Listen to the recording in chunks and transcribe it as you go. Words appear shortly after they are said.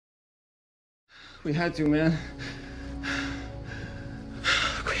We had to, man.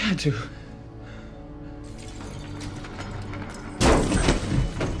 We had to.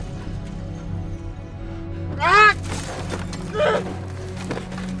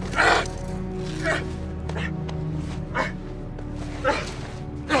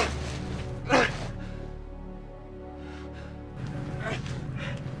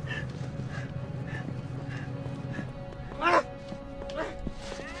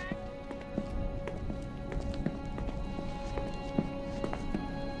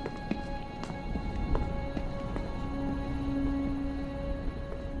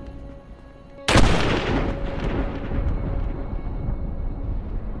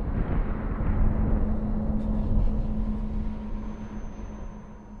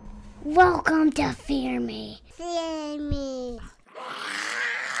 Welcome to Fear Me. Fear Me.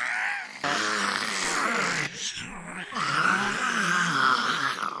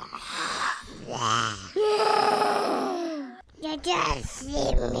 You just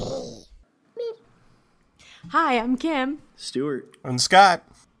see me. Hi, I'm Kim. Stuart. And Scott.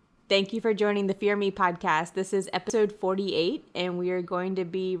 Thank you for joining the Fear Me podcast. This is episode 48, and we are going to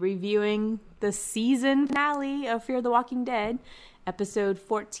be reviewing the season finale of Fear the Walking Dead, episode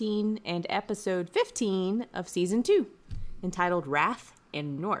 14 and episode 15 of season 2, entitled Wrath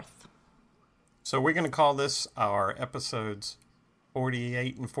and North. So we're going to call this our episodes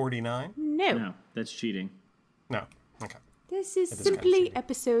 48 and 49? No, that's cheating. No. Okay. This is It is simply kinda cheating.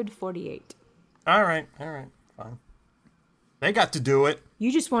 episode 48. All right. Fine. They got to do it.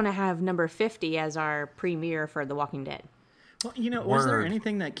 You just want to have number 50 as our premiere for The Walking Dead. Well, was there Word.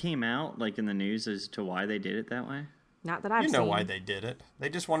 anything that came out, like in the news, as to why they did it that way? Not that I've You seen. know why they did it. They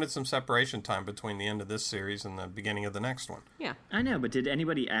just wanted some separation time between the end of this series and the beginning of the next one. Yeah. I know, but did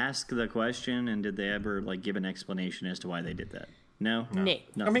anybody ask the question, and did they ever give an explanation as to why they did that? No? No.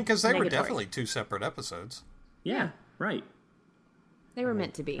 I mean, because they were Negatory. definitely two separate episodes. Yeah, right. They were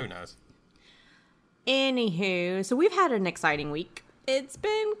meant to be. Who knows? Anywho, so we've had an exciting week. It's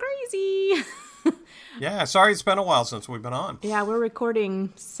been crazy. Yeah, sorry it's been a while since we've been on. Yeah, we're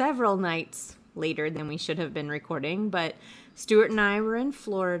recording several nights later than we should have been recording, but Stuart and I were in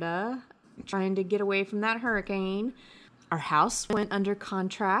Florida trying to get away from that hurricane. Our house went under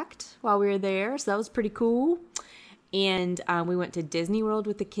contract while we were there, so that was pretty cool. And we went to Disney World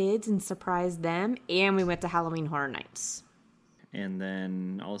with the kids and surprised them, and we went to Halloween Horror Nights. And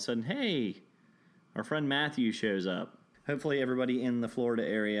then all of a sudden, hey, our friend Matthew shows up. Hopefully everybody in the Florida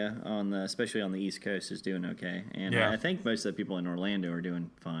area, especially on the East Coast, is doing okay. And Yeah. I think most of the people in Orlando are doing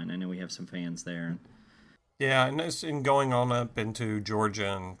fine. I know we have some fans there. Yeah, and it's in going on up into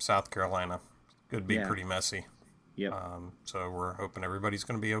Georgia and South Carolina. Could be Yeah. pretty messy. Yep. So we're hoping everybody's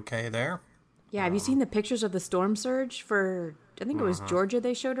going to be okay there. Yeah, have you seen the pictures of the storm surge for, I think it was Georgia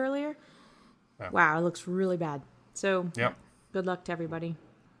they showed earlier? Yeah. Wow, it looks really bad. So, Yep. good luck to everybody.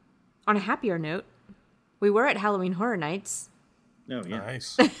 On a happier note, we were at Halloween Horror Nights, Oh, yeah.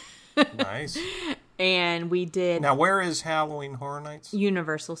 Nice. Nice. and we did Now, where is Halloween Horror Nights?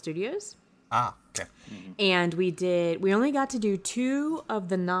 Universal Studios. Ah, okay. And we only got to do 2 of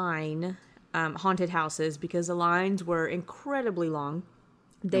the 9 haunted houses because the lines were incredibly long.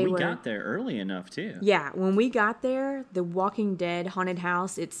 We got there early enough, too. Yeah, when we got there, the Walking Dead haunted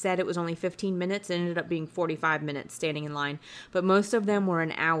house, it said it was only 15 minutes. It ended up being 45 minutes standing in line. But most of them were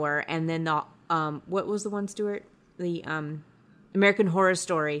an hour. And then the, what was the one, Stuart? The American Horror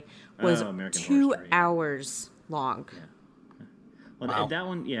Story was American 2 Horror Story, yeah. hours long. Well, Wow. that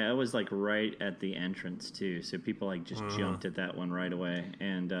one, it was right at the entrance, too. So people just jumped at that one right away.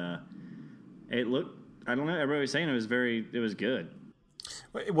 And it looked, I don't know, everybody was saying it was good.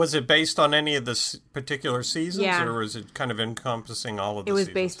 Was it based on any of the particular seasons, Yeah. or was it kind of encompassing all of the It was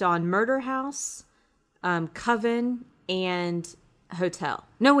seasons? based on Murder House, Coven, and Hotel.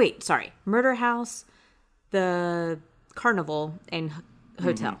 No, wait, sorry. Murder House, the Carnival, and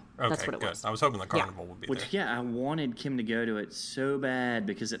Hotel. Okay, That's what it good. was. I was hoping the carnival would be Which, there. I wanted Kim to go to it so bad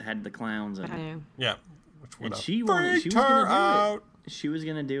because it had the clowns in I it. know. Yeah. Which would And have she was freaked going her to do out. it. She was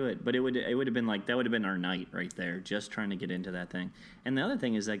going to do it, but it would have been that would have been our night right there, just trying to get into that thing. And the other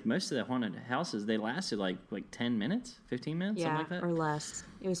thing is, most of the haunted houses, they lasted like 10 minutes, 15 minutes, Yeah, something like that. or less.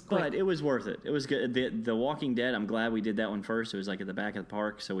 It was quick. But it was worth it. It was good. The Walking Dead, I'm glad we did that one first. It was at the back of the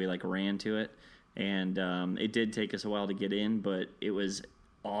park, so we ran to it. And it did take us a while to get in, but it was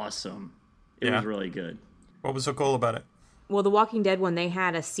awesome. It was really good. What was so cool about it? Well, the Walking Dead one, they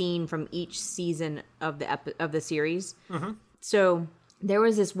had a scene from each season of the series. Mm-hmm. So There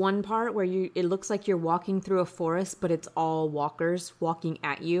was this one part where it looks like you're walking through a forest, but it's all walkers walking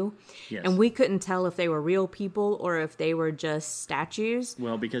at you. Yes. And we couldn't tell if they were real people or if they were just statues.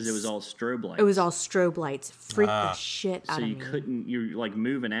 Well, because it was all strobe lights. It was all strobe lights. Freaked the shit out so of you me. couldn't, you're like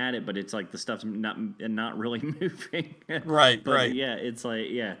moving at it, but it's like the stuff's not really moving. Right, but right. Yeah, it's like,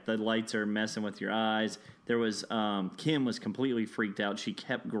 the lights are messing with your eyes. There was, Kim was completely freaked out. She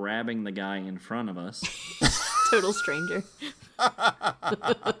kept grabbing the guy in front of us. Total stranger.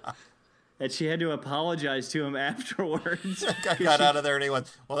 And she had to apologize to him afterwards. I got out of there and he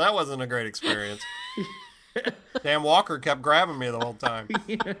went, well, that wasn't a great experience. Damn Walker kept grabbing me the whole time.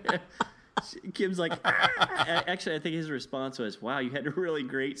 Kim's like, ah! Actually, I think his response was, wow, you had a really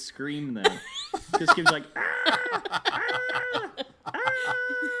great scream then. Because Kim's like, ah! Ah!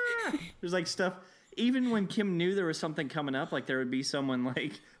 Ah! There's like stuff. Even when Kim knew there was something coming up, like there would be someone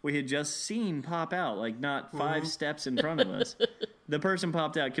like we had just seen pop out, like not 5 steps in front of us. The person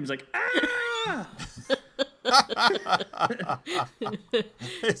popped out. Kim's like, ah!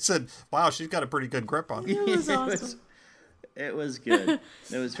 It said, wow, she's got a pretty good grip on it. It was awesome. It was good.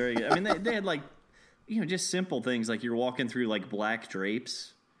 It was very good. I mean, they had like, just simple things like you're walking through like black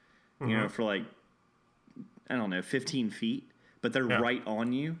drapes, for like, I don't know, 15 feet. But they're right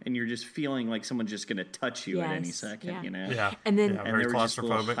on you, and you're just feeling like someone's just going to touch you at any second, Yeah. And then And there were just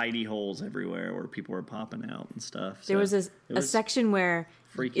little hidey holes everywhere where people were popping out and stuff. there was a section where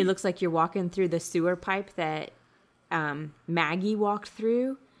freaky. it looks like you're walking through the sewer pipe that Maggie walked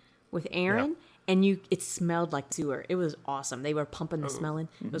through with Aaron, and it smelled like sewer. It was awesome. They were pumping the smell in.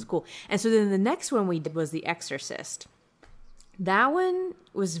 It was cool. And so then the next one we did was The Exorcist. That one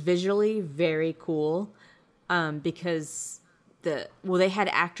was visually very cool because they had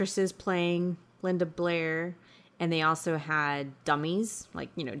actresses playing Linda Blair, and they also had dummies, like,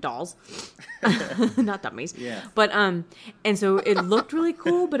 dolls. Not dummies. Yeah. But, and so it looked really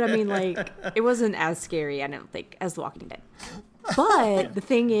cool, but I mean, like, it wasn't as scary, I don't think, as The Walking Dead. But the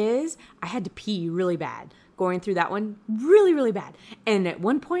thing is, I had to pee really bad going through that one, really, really bad. And at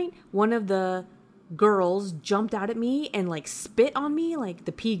one point, one of the girls jumped out at me and, like, spit on me, like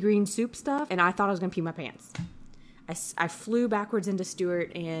the pea green soup stuff, and I thought I was going to pee my pants. I flew backwards into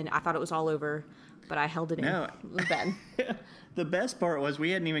Stuart, and I thought it was all over, but I held it in. No. It was bad. The best part was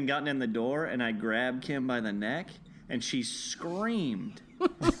we hadn't even gotten in the door, and I grabbed Kim by the neck, and she screamed.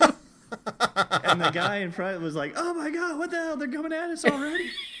 And the guy in front was like, oh my God, what the hell? They're coming at us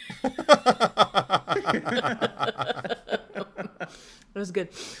already? It was good.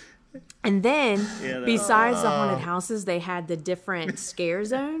 And then, besides the haunted houses, they had the different scare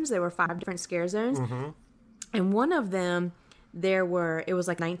zones. There were 5 different scare zones. Mm-hmm. And one of them, it was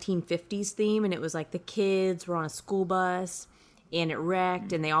like 1950s theme, and it was like the kids were on a school bus, and it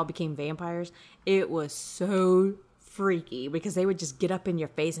wrecked, and they all became vampires. It was so freaky, because they would just get up in your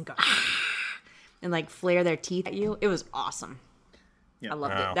face and go, ah! And like flare their teeth at you. It was awesome. Yep. I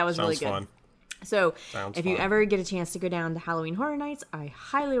loved it. That was really good. Fun. So if you ever get a chance to go down to Halloween Horror Nights, I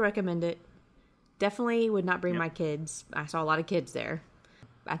highly recommend it. Definitely would not bring my kids. I saw a lot of kids there.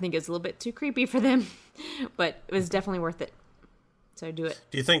 I think it's a little bit too creepy for them, but it was definitely worth it. So do it.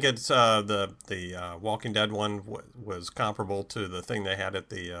 Do you think it's the Walking Dead one was comparable to the thing they had at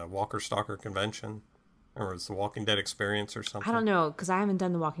the Walker Stalker convention? Or was the Walking Dead experience or something? I don't know, because I haven't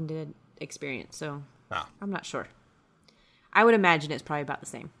done the Walking Dead experience, so I'm not sure. I would imagine it's probably about the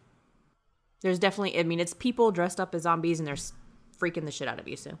same. There's definitely, it's people dressed up as zombies, and they're freaking the shit out of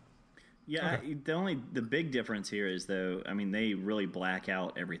you, so. Yeah, okay. The big difference here is, though, they really black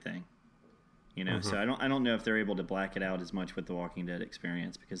out everything. So I don't know if they're able to black it out as much with the Walking Dead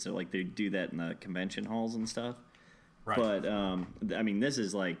experience, because they do that in the convention halls and stuff. Right. But this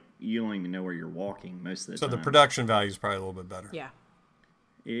is like you don't even know where you're walking most of the time. So the production value is probably a little bit better. Yeah.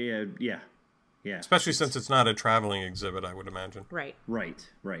 Yeah. Especially since it's not a traveling exhibit, I would imagine. Right.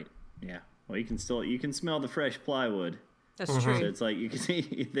 Yeah. Well, you can smell the fresh plywood. That's true. So it's like you can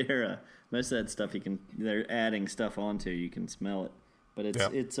see most of that stuff they're adding stuff onto. You can smell it, but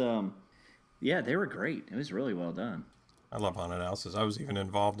it's they were great. It was really well done. I love haunted houses. I was even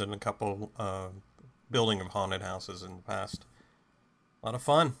involved in a couple building of haunted houses in the past. A lot of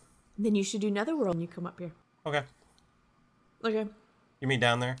fun. Then you should do Netherworld when you come up here. Okay. You mean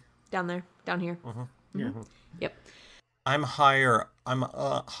down there? Down there, down here. Mm-hmm. Yeah. Mm-hmm. Yep. I'm higher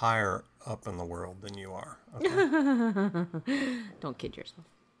up in the world than you are. Okay? Don't kid yourself.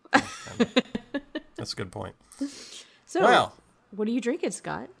 That's a good point. So, what are you drinking,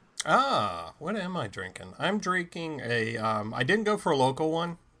 Scott? What am I drinking? I'm drinking I didn't go for a local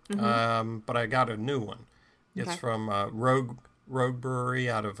one, but I got a new one. It's from Rogue Brewery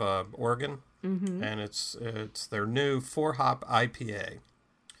out of Oregon, and it's their new 4-hop IPA.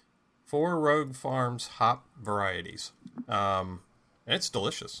 4 Rogue Farms hop varieties. And it's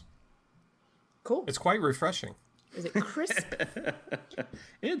delicious. Cool. It's quite refreshing. Is it crisp?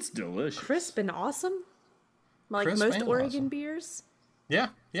 It's delicious. Crisp and awesome? Like Crisp most and Oregon awesome. beers? Yeah,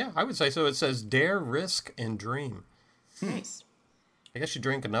 I would say so. It says dare, risk, and dream. Nice. I guess you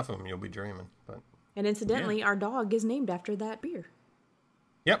drink enough of them, you'll be dreaming. But And incidentally, our dog is named after that beer.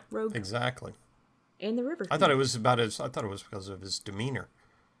 yep, Rogue. Exactly. And the river. I thought it was because of his demeanor.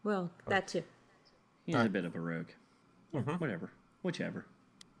 Well, that too. He's a bit of a rogue. Whatever. Whichever.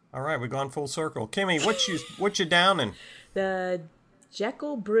 All right, we've gone full circle. Kimmy, what you downing? The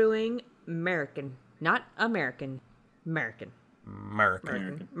Jekyll Brewing American. Not American. American.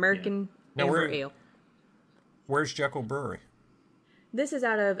 American. Now, Amber Ale. Where's Jekyll Brewery? This is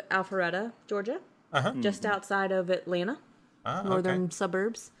out of Alpharetta, Georgia. Just outside of Atlanta. Northern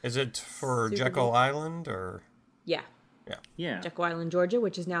suburbs. Is it for Super Jekyll Bowl. Island or? Yeah. Yeah. Jekyll Island, Georgia,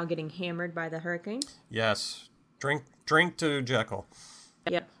 which is now getting hammered by the hurricane. Yes. Drink to Jekyll.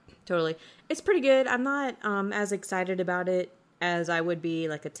 Yep, totally. It's pretty good. I'm not as excited about it as I would be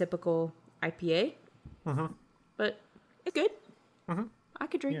like a typical IPA. But it's good. I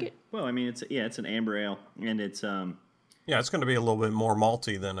could drink it. Well, I mean, it's an amber ale, and it's Yeah, it's going to be a little bit more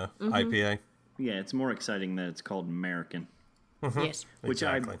malty than a IPA. yeah, it's more exciting that it's called American, Yes. which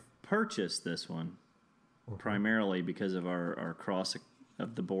Exactly. I purchased this one primarily because of our cross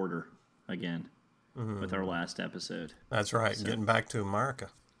of the border again with our last episode. That's right. Getting back to America.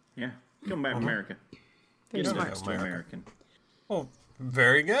 Yeah, come back, America. Very Get smart. back to American. Well,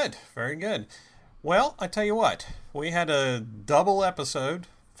 very good. Very good. Well, I tell you what. We had a double episode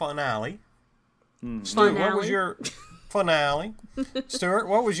finale. Stuart, what was your finale? Stuart,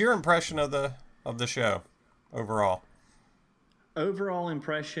 what was your impression of the show overall? Overall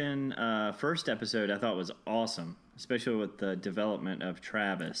impression, first episode I thought was awesome, especially with the development of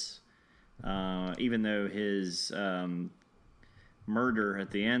Travis. Even though his murder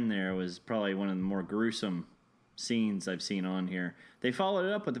at the end there was probably one of the more gruesome scenes I've seen on here. They followed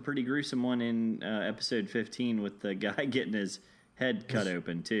it up with a pretty gruesome one in episode 15 with the guy getting his head cut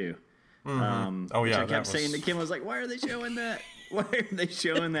open too. Oh Which yeah, I kept saying to Kim, I was like, why are they showing that? Why are they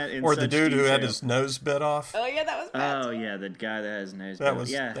showing that in or the such dude who had detail? his nose bit off. Oh, yeah, that was bad. Oh yeah, the guy that has nose. That bit.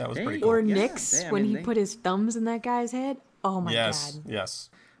 was- yeah, that was there pretty you cool. go. Or Yeah, Nick's I when mean, he they- put his thumbs in that guy's head. Oh my Yes, god. yes.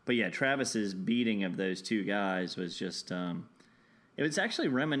 But yeah, Travis's beating of those two guys was just. It was actually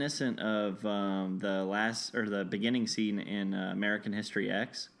reminiscent of the beginning scene in American History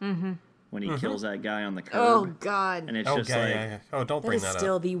X when he kills that guy on the curb. Oh god. And it's Oh, just yeah, like, yeah. Oh, don't That bring is that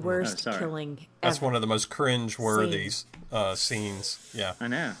still up. the worst sorry. killing ever. That's one of the most cringe-worthy scenes. Yeah. I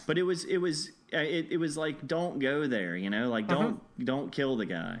know, but it was like, don't go there, you know, like don't kill the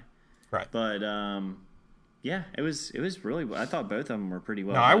guy. Right. But yeah, it was really. I thought both of them were pretty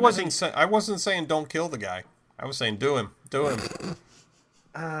well. No, I done. wasn't saying don't kill the guy. I was saying do him.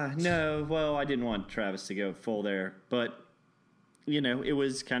 No, well, I didn't want Travis to go full there, but you know, it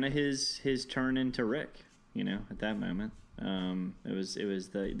was kind of his turn into Rick. You know, at that moment, it was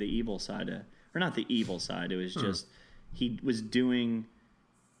the evil side or not the evil side. It was just he was doing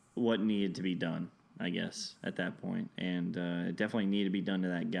what needed to be done, I guess, at that point, and it definitely needed to be done to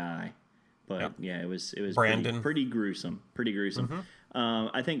that guy. But yeah, it was Brandon. pretty gruesome.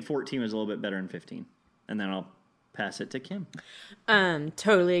 I think 14 was a little bit better than 15, and then I'll pass it to Kim.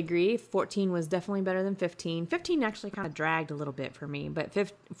 Totally agree. 14 was definitely better than 15. 15 actually kind of dragged a little bit for me, but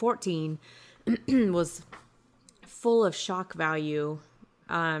 14 was full of shock value,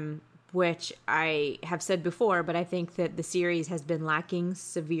 which I have said before, but I think that the series has been lacking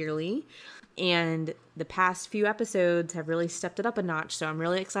severely, and the past few episodes have really stepped it up a notch, so I'm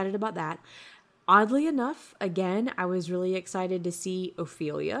really excited about that. Oddly enough, again, I was really excited to see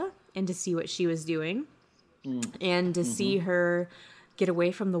Ophelia and to see what she was doing. And to see her get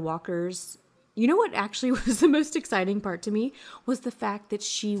away from the walkers. You know what actually was the most exciting part to me? Was the fact that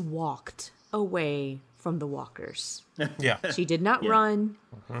she walked away from the walkers. Yeah. She did not run.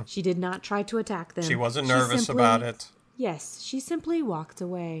 She did not try to attack them. She wasn't nervous about it. Yes, she simply walked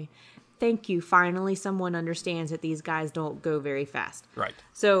away. Thank you. Finally, someone understands that these guys don't go very fast. Right.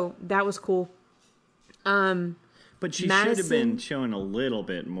 So that was cool. But she should have been showing a little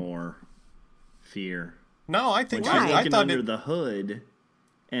bit more fear. No, I think When she's I looking thought under the hood,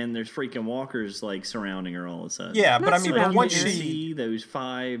 and there's freaking walkers like surrounding her all of a sudden. Yeah, but I mean, surrounding once her. You she see those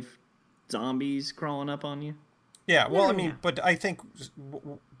 5 zombies crawling up on you. Yeah, well, I mean, know. but I think,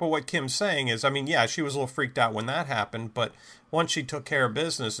 but what Kim's saying is, I mean, yeah, she was a little freaked out when that happened, but once she took care of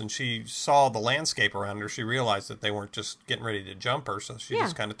business and she saw the landscape around her, she realized that they weren't just getting ready to jump her, so she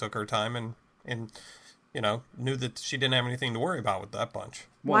just kind of took her time and knew that she didn't have anything to worry about with that bunch.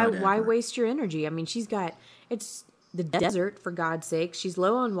 Why waste your energy? I mean, it's the desert, for God's sake. She's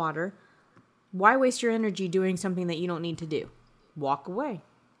low on water. Why waste your energy doing something that you don't need to do? Walk away.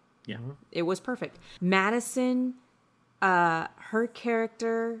 Yeah. It was perfect. Madison, her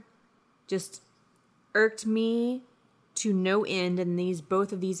character just irked me to no end in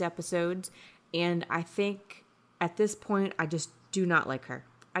both of these episodes, and I think at this point I just do not like her.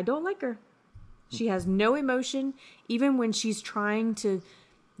 I don't like her. She has no emotion, even when she's trying to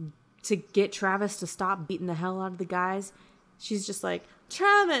get Travis to stop beating the hell out of the guys. She's just like,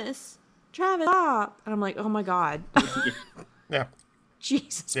 Travis, stop. And I'm like, oh my God. Yeah.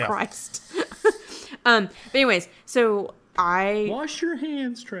 Jesus Christ. But anyways, so wash your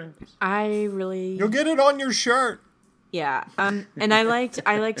hands, Travis. You'll get it on your shirt. Yeah. And I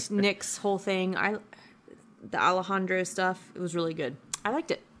liked Nick's whole thing. The Alejandro stuff. It was really good. I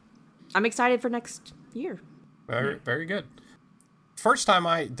liked it. I'm excited for next year. Very, very good. First time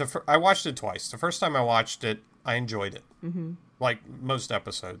I watched it twice. The first time I watched it, I enjoyed it. Mm-hmm. Like most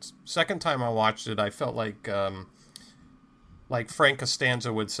episodes. Second time I watched it, I felt like Frank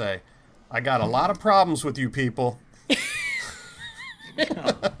Costanza would say, I got a lot of problems with you people.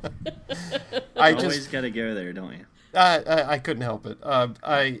 I always got to go there, don't you? I couldn't help it.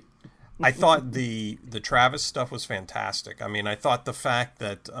 I thought the Travis stuff was fantastic. I mean, I thought the fact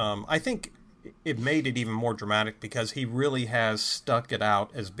that I think it made it even more dramatic because he really has stuck it out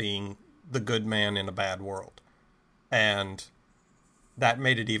as being the good man in a bad world, and that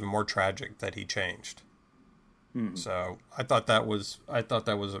made it even more tragic that he changed. So I thought that was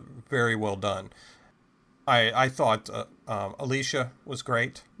very well done. I thought Alicia was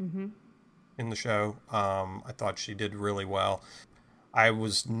great in the show. I thought she did really well. I'm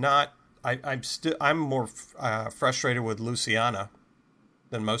more frustrated with Luciana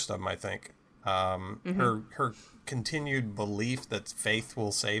than most of them, I think. Her continued belief that faith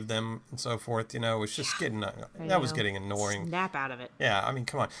will save them and so forth, was just getting annoying. Snap out of it. Yeah, I mean,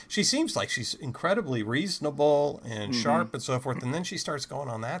 come on. She seems like she's incredibly reasonable and sharp and so forth, and then she starts going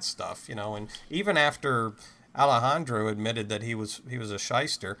on that stuff, and even after Alejandro admitted that he was a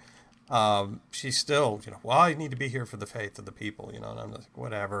shyster, she's still, well, I need to be here for the faith of the people, and I'm like,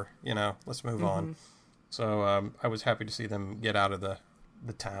 whatever, let's move on. So I was happy to see them get out of the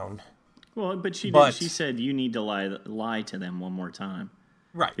town. Well, but she said you need to lie to them one more time.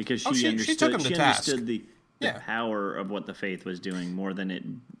 Right. Because she took him to task. Understood the power of what the faith was doing more than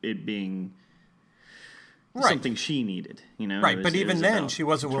it being something she needed, Right, but even then she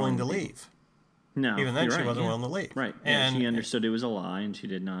wasn't willing to leave. No, even then she wasn't willing to leave. Right, and she understood it was a lie, and she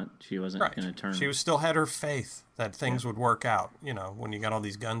wasn't going to turn. She still had her faith that things would work out. When you got all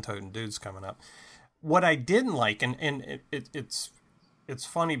these gun-toting dudes coming up. What I didn't like, and it's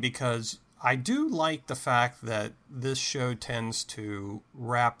funny because I do like the fact that this show tends to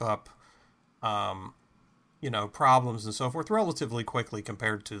wrap up, problems and so forth relatively quickly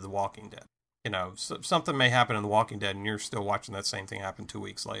compared to The Walking Dead. Something may happen in The Walking Dead, and you're still watching that same thing happen 2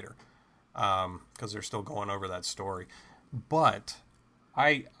 weeks later. Because they're still going over that story. But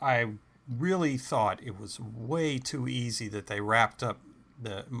I really thought it was way too easy that they wrapped up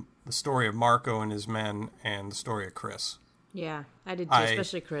the story of Marco and his men and the story of Chris. Yeah, I did too,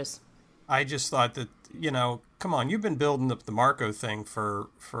 especially Chris. I just thought that, come on, you've been building up the Marco thing for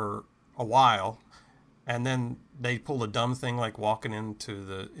a while, and then they pulled a dumb thing like walking into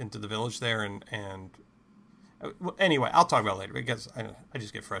the village there and anyway, I'll talk about it later because I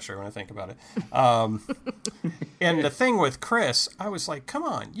just get frustrated when I think about it. And the thing with Chris, I was like, come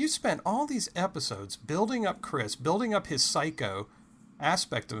on, you spent all these episodes building up Chris, building up his psycho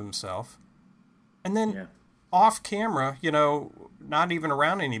aspect of himself, and then off camera, not even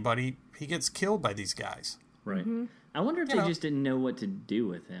around anybody, he gets killed by these guys. Right. Mm-hmm. I wonder if they just didn't know what to do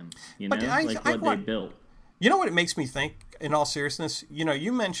with him, they built. You know what it makes me think, in all seriousness?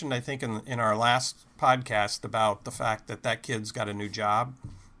 You mentioned, I think, in our last podcast about the fact that kid's got a new job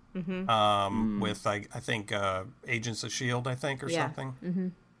with, I think, Agents of S.H.I.E.L.D., I think, or something. Mm-hmm.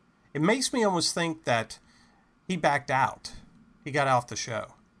 It makes me almost think that he backed out. He got off the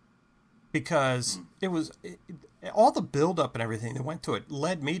show. Because all the build-up and everything that went to it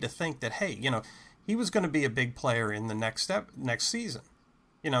led me to think that, hey, he was going to be a big player in the next season.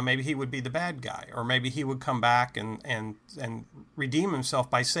 Maybe he would be the bad guy, or maybe he would come back and redeem himself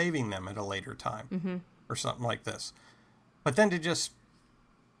by saving them at a later time, or something like this. But then to just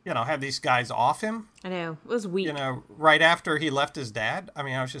have these guys off him. I know. It was weak. Right after he left his dad. I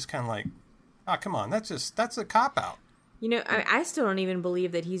mean, I was just kind of like, oh, come on. That's a cop-out. I still don't even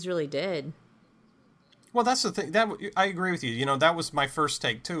believe that he's really dead. Well, that's the thing. I agree with you. That was my first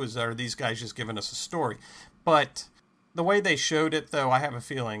take, too, is are these guys just giving us a story? But the way they showed it, though, I have a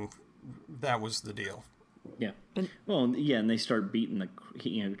feeling that was the deal. Yeah. And they start beating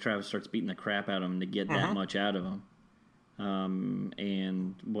Travis starts beating the crap out of him to get that much out of him.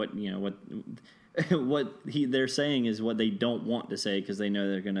 And what they're saying is what they don't want to say because they know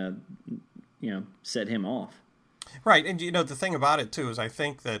they're gonna, set him off. Right, and the thing about it too is I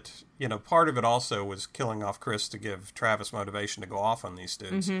think that part of it also was killing off Chris to give Travis motivation to go off on these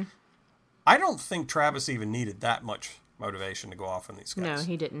dudes. Mm-hmm. I don't think Travis even needed that much motivation to go off on these guys. No,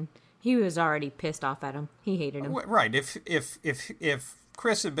 he didn't. He was already pissed off at him. He hated him. Right. If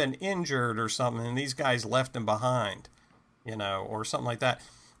Chris had been injured or something and these guys left him behind, or something like that,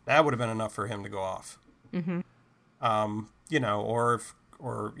 that would have been enough for him to go off. Mm-hmm.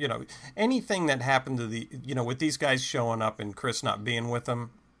 Or anything that happened to with these guys showing up and Chris not being with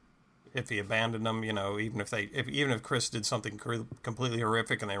them, if he abandoned them, even if Chris did something completely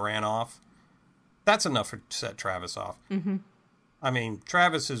horrific and they ran off, that's enough to set Travis off. Mm-hmm. I mean,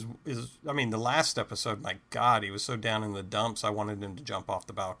 Travis is the last episode, my God, he was so down in the dumps, I wanted him to jump off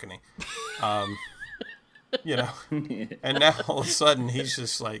the balcony. And now all of a sudden he's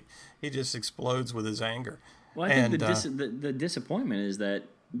just like, he just explodes with his anger. Well, I think the disappointment is that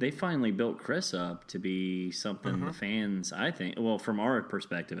they finally built Chris up to be something the fans, I think, well, from our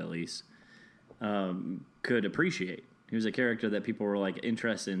perspective at least, could appreciate. He was a character that people were like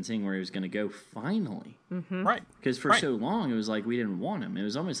interested in seeing where he was going to go finally. Mm-hmm. Right. Because for so long it was like we didn't want him. It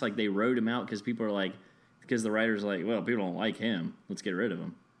was almost like they wrote him out because people are like, because the writers are like, well, people don't like him. Let's get rid of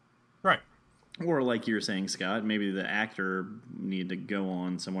him. Right. Or like you were saying, Scott, maybe the actor needed to go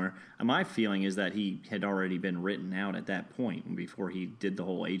on somewhere. My feeling is that he had already been written out at that point before he did the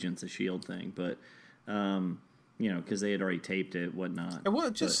whole Agents of S.H.I.E.L.D. thing. But, because they had already taped it, whatnot. Well,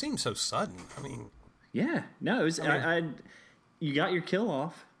 it just seemed so sudden. I mean... Yeah, no, it was. You got your kill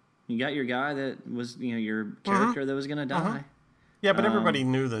off. You got your guy that was, your character that was going to die. Yeah, but everybody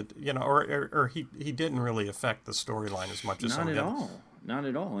knew that, or he didn't really affect the storyline as much as some did. Not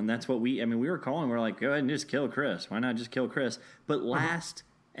at all. And that's what we were calling. We're like, go ahead and just kill Chris. Why not just kill Chris? But last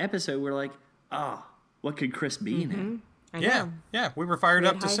episode, we're like, what could Chris be now? I know. Yeah, we were fired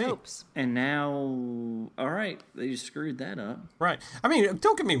up to see. Hopes. And now, all right, they just screwed that up. Right. I mean,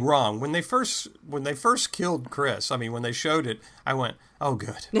 don't get me wrong. When they first killed Chris, when they showed it, I went, oh,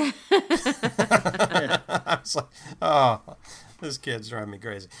 good. I was like, oh, this kid's driving me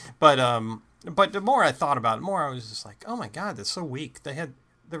crazy. But the more I thought about it, more I was just like, oh my God, that's so weak. There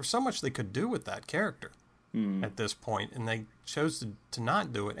was so much they could do with that character at this point, and they chose to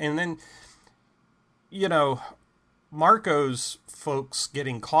not do it. And then, Marco's folks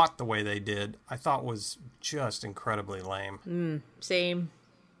getting caught the way they did, I thought was just incredibly lame. Same.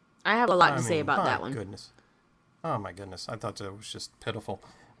 I have a lot to say about that one. Goodness. Oh my goodness. I thought that was just pitiful.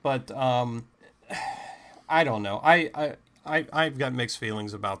 But I don't know. I've got mixed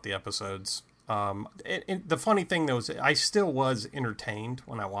feelings about the episodes. The funny thing though is I still was entertained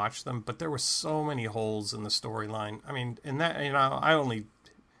when I watched them, but there were so many holes in the storyline. I mean, in that, I only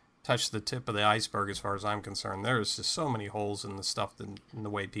touched the tip of the iceberg as far as I'm concerned. There's just so many holes in the stuff in the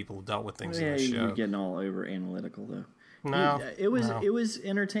way people dealt with things in the show. You're getting all over analytical though. No, it was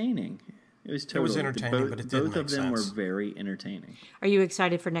entertaining. It was totally. It was entertaining, but it didn't make sense. Both of them were very entertaining. Are you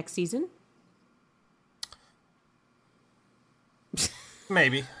excited for next season?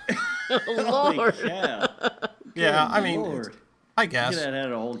 Maybe. Lord. Yeah. Yeah, I mean, I guess. You could have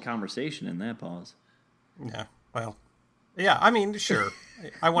had a whole conversation in that pause. Yeah, well, yeah, I mean, sure.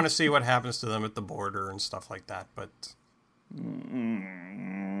 I want to see what happens to them at the border and stuff like that, but...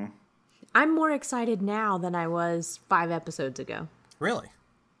 I'm more excited now than I was 5 episodes ago. Really?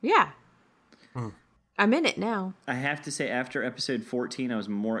 Yeah. I'm in it now. I have to say, after episode 14, I was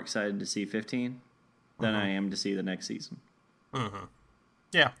more excited to see 15 than I am to see the next season. Mm-hmm.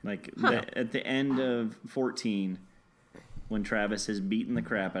 Yeah. At the end of 14, when Travis has beaten the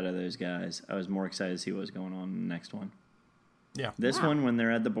crap out of those guys, I was more excited to see what was going on in the next one. Yeah. This one, when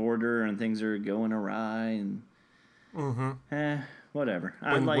they're at the border and things are going awry and whatever.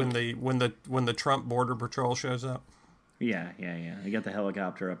 When the Trump Border Patrol shows up. Yeah. They got the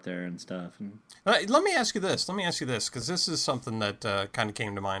helicopter up there and stuff. And... Let me ask you this, because this is something that kind of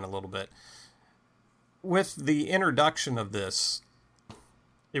came to mind a little bit. With the introduction of this,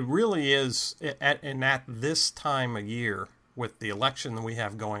 it really is, at this time of year, with the election that we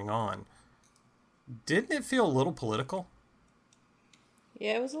have going on, didn't it feel a little political?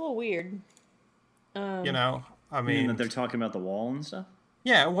 Yeah, it was a little weird. You know, I You mean mean, that they're talking about the wall and stuff?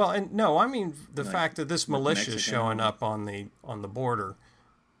 yeah. Well, and no, I mean the Like, fact that this with militia is Mexico? showing up on the border,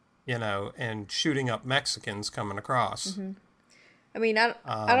 you know, and shooting up Mexicans coming across. I mean, I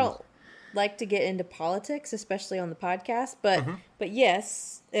don't like to get into politics, especially on the podcast, but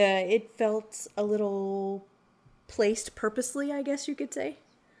yes, it felt a little placed purposely, I guess you could say.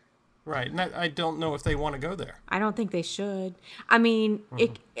 Right, and I don't know if they want to go there. I don't think they should. I mean,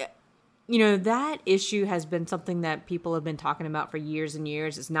 you know, that issue has been something that people have been talking about for years and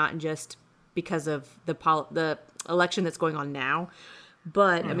years. It's not just because of the election that's going on now,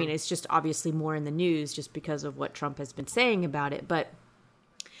 but I mean, it's just obviously more in the news just because of what Trump has been saying about it. But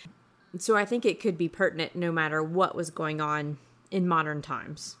so I think it could be pertinent no matter what was going on in modern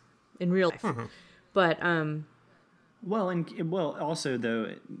times, in real life. But Well, also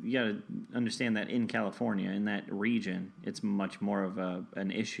though, you got to understand that in California, in that region, it's much more of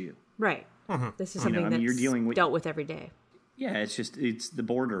an issue. right, this is something that's you're dealing with dealt with every day. Yeah, it's the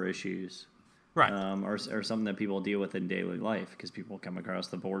border issues, Right. or something that people deal with in daily life because people come across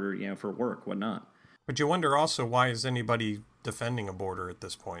the border, you know, for work, whatnot. But you wonder also, why is anybody defending a border at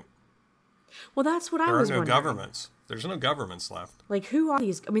this point? Well, that's what I There are was no wondering. governments. There's no governments left. Like, who are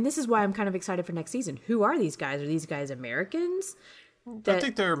these? I mean, this is why I'm kind of excited for next season. Who are these guys? Are these guys Americans? I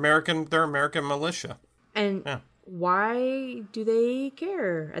think they're American. They're American militia. And Yeah. why do they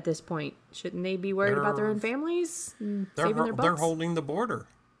care at this point? Shouldn't they be worried about their own families and saving their They're butts? holding the border.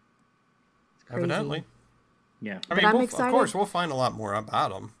 Crazy. Evidently. Yeah, I mean, I'm of excited. course, we'll find a lot more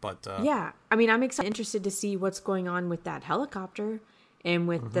about them. But Yeah, I mean, I'm interested to see what's going on with that helicopter and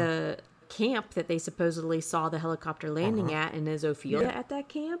with the camp that they supposedly saw the helicopter landing at, and is Ophelia at that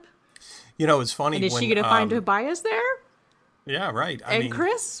camp? you know, it's funny. And is when, she going to find Tobias there? Yeah, right. I And mean,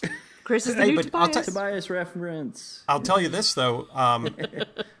 Chris? Chris is the Hey, new but I'll Tobias. Tobias reference. I'll tell you this though.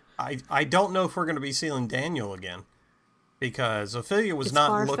 I don't know if we're going to be seeing Daniel again, because Ophelia was It's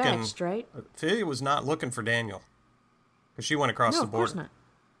not looking. far-fetched, right? Ophelia was not looking for Daniel, because she went across No, the of border. course not.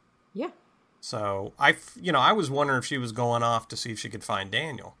 Yeah. So I was wondering if she was going off to see if she could find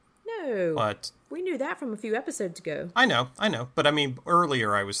Daniel. No. But We knew that from a few episodes ago. I know. But I mean,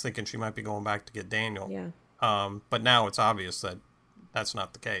 earlier I was thinking she might be going back to get Daniel. Yeah. But now it's obvious that that's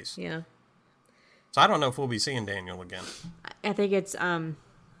not the case. Yeah. So I don't know if we'll be seeing Daniel again. I think it's You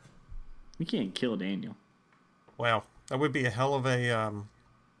can't kill Daniel. Well, that would be a hell of a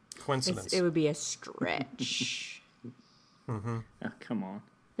coincidence. it would be a stretch. Oh, come on.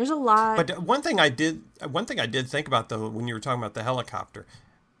 There's a lot. But one thing I did think about though, when you were talking about the helicopter,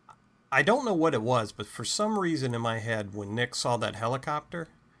 I don't know what it was, but for some reason in my head, when Nick saw that helicopter,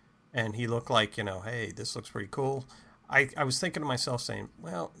 and he looked like, you know, hey, this looks pretty cool. I was thinking to myself, saying,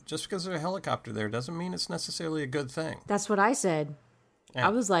 well, just because there's a helicopter there doesn't mean it's necessarily a good thing. That's what I said. Yeah. I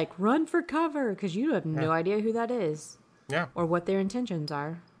was like, run for cover, because you have no idea who that is Yeah, or what their intentions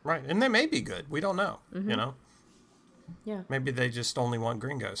are. right. And they may be good. We don't know. You know, Yeah. maybe they just only want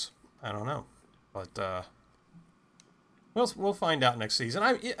gringos. I don't know, but we'll find out next season.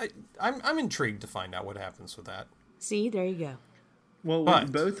 I'm intrigued to find out what happens with that. See, there you go. Well,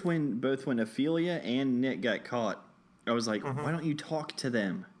 But- both when Ophelia and Nick got caught, I was like, why don't you talk to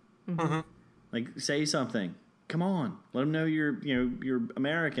them? Like, say something. Come on, let them know you're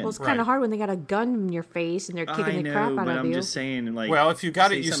American. Well, it's kind Right. of hard when they got a gun in your face and they're I kicking the know, crap out but of I'm you. just saying, like, Well, if you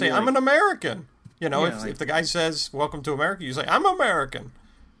got it, you say, something I'm like, an American. You know, Yeah, if the guy says, welcome to America, you say, I'm American.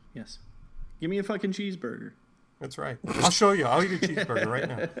 yes, give me a fucking cheeseburger. That's right. I'll show you. I'll eat a cheeseburger right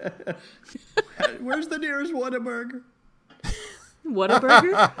now. Where's the nearest Whataburger? What a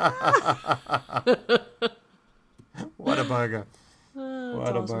burger? What a burger.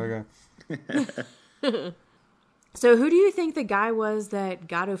 What a awesome. burger. So who do you think the guy was that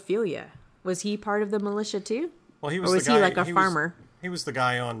got Ophelia? Was he part of the militia too? Well, he Or was was the he guy, like a farmer? He was the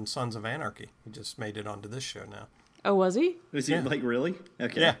guy on Sons of Anarchy. He just made it onto this show now. Oh, was he? Is he like really?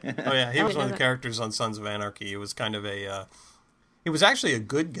 Okay. Yeah. Oh, yeah. He I was didn't one know of the that. characters on Sons of Anarchy. He was kind of a... he was actually a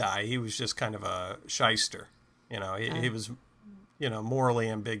good guy. He was just kind of a shyster. You know, he was, you know, morally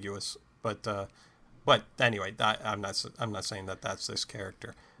ambiguous. But anyway, I'm not saying that that's this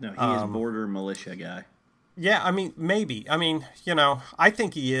character. No, he is border militia guy. Yeah, I mean, maybe. I mean, you know, I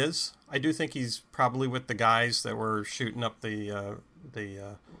think he is. I do think he's probably with the guys that were shooting up the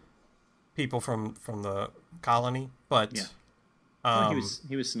people from the colony. But Yeah. Well,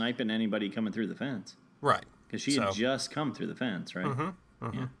 he was sniping anybody coming through the fence right, because she had So- just come through the fence, right?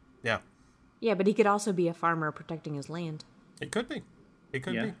 yeah, Yeah, but he could also be a farmer protecting his land. it could be. It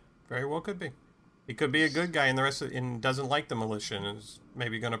could Yeah. be. Very well could be. He could be a good guy, and the rest and doesn't like the militia and is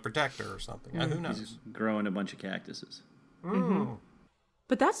maybe going to protect her or something. Who knows? He's growing a bunch of cactuses.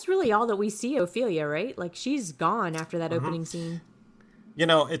 But that's really all that we see Ophelia, right? Like, she's gone after that opening scene. You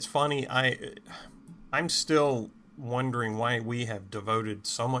know, it's funny. I'm still wondering why we have devoted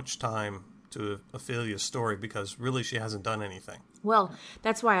so much time to Ophelia's story, because really she hasn't done anything. Well,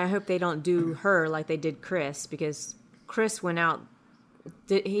 that's why I hope they don't do her like they did Chris, because Chris went out.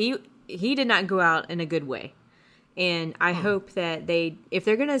 He did not go out in a good way. And I hope that if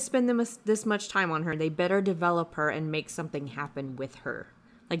they're going to spend this much time on her, they better develop her and make something happen with her.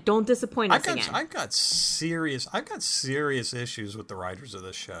 Like, don't disappoint us again. I've got serious issues with the writers of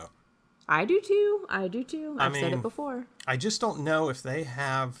this show. I do too. I've said it before. I just don't know if they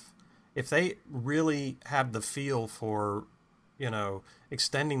really have the feel for,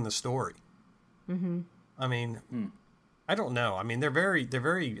 extending the story. Mm-hmm. I mean, I don't know. I mean, they're very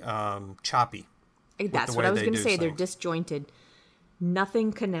choppy. That's what I was going to say. They're disjointed.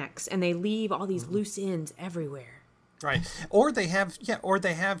 Nothing connects, and they leave all these loose ends everywhere. Right. Or they have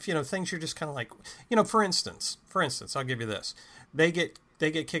things you're just kind of like, for instance, I'll give you this. They get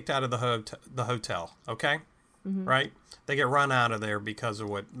kicked out of the hotel, okay? Mm-hmm. Right? They get run out of there because of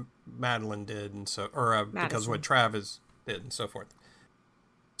what Madeline did, because of what Travis did and so forth.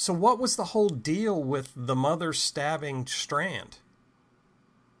 So what was the whole deal with the mother stabbing Strand?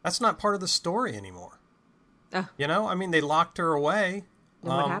 That's not part of the story anymore. I mean, they locked her away.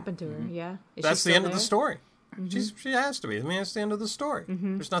 Then what happened to her? Yeah. That's the end of the story. Mm-hmm. She has to be. I mean, it's the end of the story.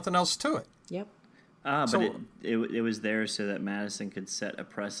 Mm-hmm. There's nothing else to it. Yep. But it was there so that Madison could set a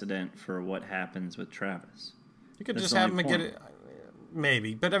precedent for what happens with Travis. You could just have them get it,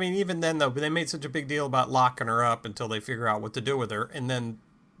 maybe. But I mean, even then, though, they made such a big deal about locking her up until they figure out what to do with her, and then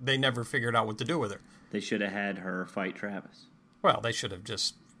they never figured out what to do with her. They should have had her fight Travis. Well, they should have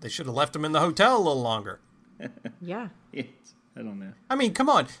left him in the hotel a little longer. Yeah. I don't know. I mean, come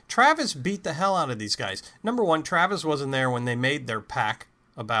on. Travis beat the hell out of these guys. Number one, Travis wasn't there when they made their pact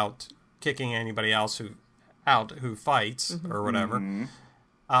about kicking anybody else who fights or whatever. Mm-hmm.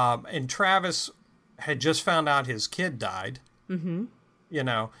 And Travis had just found out his kid died. Mm-hmm.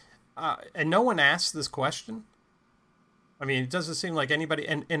 And no one asked this question. I mean, it doesn't seem like anybody.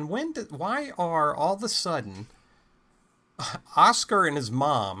 And why are all of a sudden Oscar and his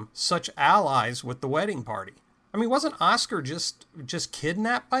mom such allies with the wedding party? I mean, wasn't Oscar just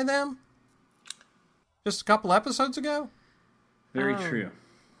kidnapped by them just a couple episodes ago? Very true.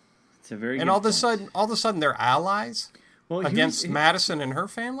 It's a very and good all of a sudden they're allies against Madison and her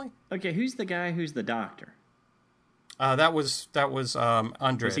family. Okay, who's the guy who's the doctor? That was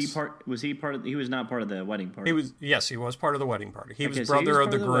Andres. Was he part of? He was not part of the wedding party. He was part of the wedding party. He was so brother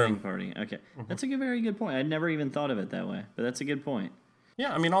of the groom. Wedding party. Okay, that's a very good point. I'd never even thought of it that way, but that's a good point.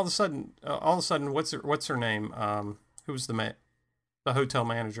 Yeah, I mean, all of a sudden, what's her name? Who was the hotel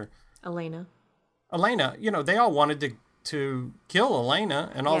manager? Elena. They all wanted to kill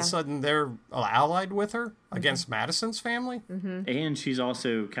Elena, and all of a sudden they're allied with her against Madison's family. Mm-hmm. And she's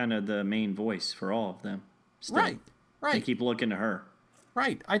also kind of the main voice for all of them. Still. Right. They keep looking to her.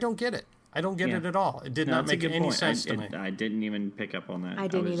 Right. I don't get it. I don't get it at all. It did not make any sense to me. I didn't even pick up on that. I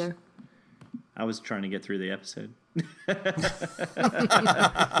didn't either. I was trying to get through the episode.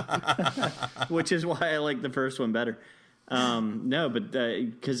 Which is why I like the first one better. No, but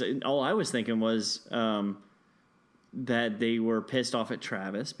because all I was thinking was that they were pissed off at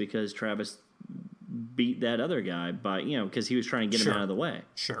Travis because Travis beat that other guy because he was trying to get him out of the way.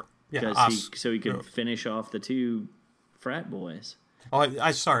 Sure. Yeah. So he could finish off the two frat boys.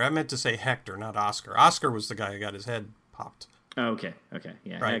 Oh, sorry. I meant to say Hector, not Oscar. Oscar was the guy who got his head popped. Oh, okay.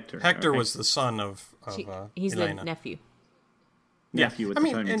 Yeah. Right. Hector was the son of he's Elena. the nephew. Nephew with the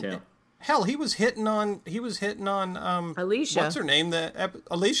ponytail. Hell, he was hitting on Alicia. What's her name?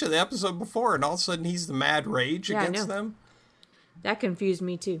 Alicia, the episode before, and all of a sudden he's the mad rage against them. That confused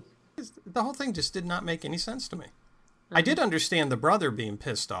me too. The whole thing just did not make any sense to me. I did understand the brother being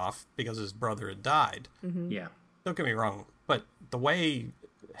pissed off because his brother had died. Mm-hmm. Yeah. Don't get me wrong, but the way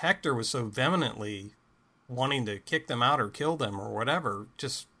Hector was so vehemently wanting to kick them out or kill them or whatever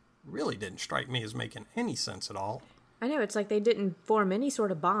just really didn't strike me as making any sense at all. I know, it's like they didn't form any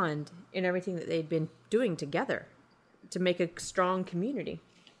sort of bond in everything that they'd been doing together to make a strong community.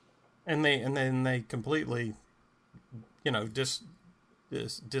 And then they completely,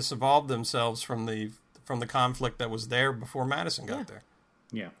 disevolved themselves from the conflict that was there before Madison got there.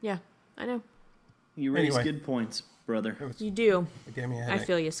 Yeah. Yeah, I know. You raise good points, brother. You do. It gave me a headache. I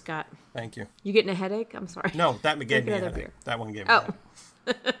feel you, Scott. Thank you. You getting a headache? I'm sorry. No, that gave me a headache. Beer. That one gave me a headache.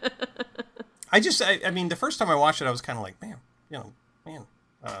 I mean, the first time I watched it, I was kind of like,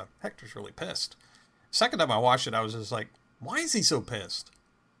 Hector's really pissed. Second time I watched it, I was just like, why is he so pissed?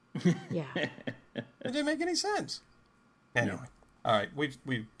 Yeah. It didn't make any sense. Anyway, All right,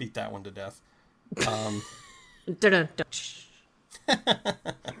 we beat that one to death. Dun-dun-dun.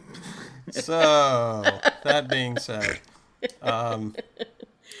 So that being said, I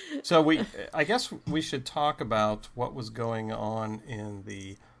guess we should talk about what was going on in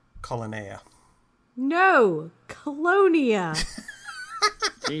the Colonia. No, Colonia.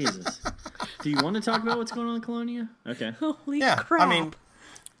 Jesus. Do you want to talk about what's going on in Colonia? Okay. Holy Yeah, crap.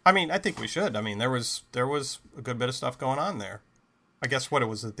 I mean, I think we should. I mean, there was a good bit of stuff going on there. I guess what it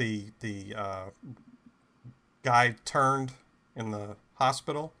was that the guy turned in the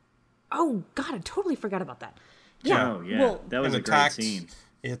hospital. Oh God, I totally forgot about that. Yeah. Oh, yeah. Well, That was a great scene.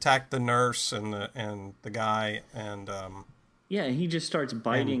 He attacked the nurse and the guy and Yeah, he just starts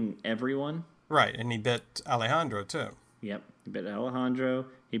biting everyone. right, and he bit Alejandro too. Yep. He bit Alejandro.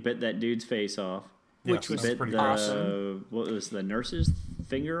 He bit that dude's face off. Which Yes, was that Bit pretty the, awesome. What was the nurse's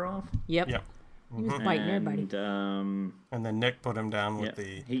finger off? Yep. Yep. He was biting everybody. And And then Nick put him down with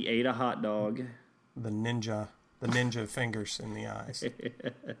he ate a hot dog. the ninja fingers in the eyes.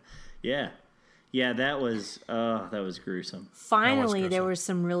 Yeah. Yeah, that was gruesome. Finally, there gruesome. was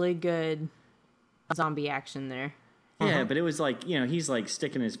some really good zombie action there. Yeah, but it was like, he's like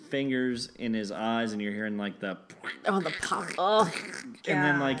sticking his fingers in his eyes and you're hearing like the Oh, the pop. Oh, and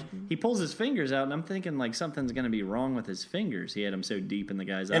then like he pulls his fingers out and I'm thinking like something's going to be wrong with his fingers. He had them so deep in the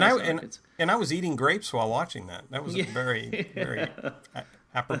guy's And eye I sockets. and I was eating grapes while watching that. That was very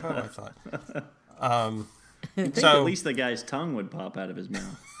apropos, I thought. I think so at least the guy's tongue would pop out of his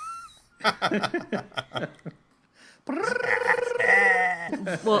mouth.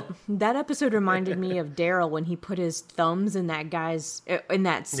 well, that episode reminded me of Daryl when he put his thumbs in that guy's in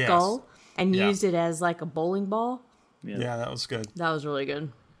that skull and used it as like a bowling ball. yeah, that was good. That was really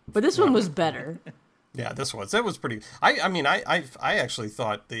good. But this one was better. Yeah, that was pretty. I mean, I actually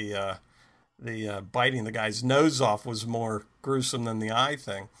thought the biting the guy's nose off was more gruesome than the eye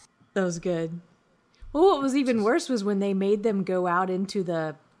thing. That was good. Well, what was even worse was when they made them go out into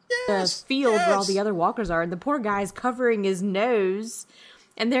the field where all the other walkers are, and the poor guy's covering his nose,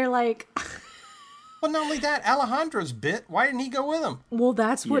 and they're like, Well, not only that, Alejandro's bit. Why didn't he go with him? well,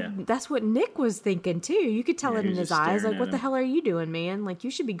 that's what Nick was thinking too. You could tell it he in was his just eyes, staring like, at what the him. hell are you doing, man? Like,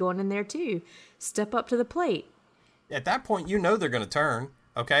 you should be going in there too. Step up to the plate. At that point, you know they're going to turn.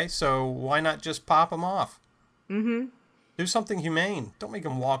 Okay, so why not just pop them off? Mm-hmm. Do something humane. Don't make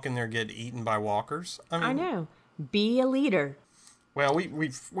them walk in there and get eaten by walkers. I know. Be a leader. Well,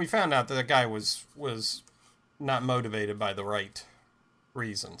 we found out that the guy was not motivated by the right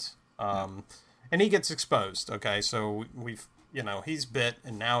reasons, and he gets exposed. Okay, so he's bit,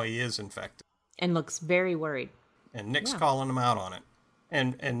 and now he is infected, And looks very worried. and Nick's calling him out on it,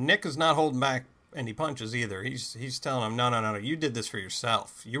 and Nick is not holding back any punches either. He's telling him, no, you did this for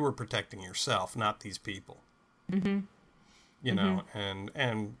yourself. You were protecting yourself, not these people. Mm-hmm. You know, and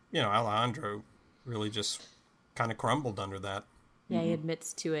Alejandro really just kind of crumbled under that. Yeah, he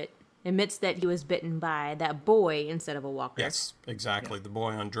admits to it. Admits that he was bitten by that boy instead of a walker. Yes, exactly. The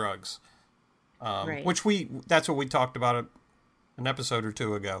boy on drugs. Right. Which that's what we talked about an episode or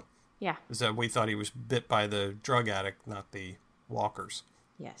two ago. Yeah. Is that we thought he was bit by the drug addict, not the walkers.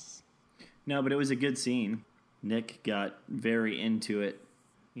 Yes. No, but it was a good scene. Nick got very into it,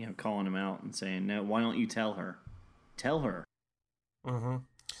 calling him out and saying, "No, why don't you tell her? Tell her." Mm-hmm.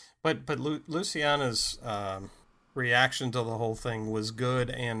 But Luciana's reaction to the whole thing was good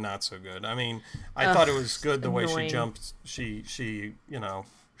and not so good. I mean, I thought it was good the way she annoying. jumped.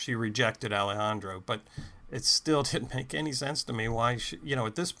 She rejected Alejandro, but it still didn't make any sense to me why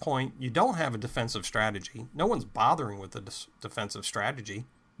at this point you don't have a defensive strategy. No one's bothering with the defensive strategy.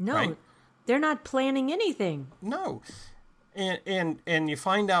 No, right? they're not planning anything. No. And you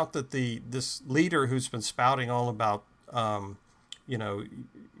find out that this leader who's been spouting all about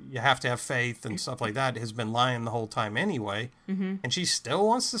you have to have faith and stuff like that has been lying the whole time anyway, and she still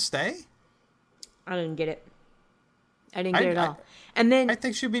wants to stay. I didn't get it. I didn't get it at all. And then, I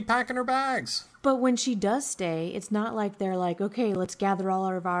think she'd be packing her bags. but when she does stay, it's not like they're like, okay, let's gather all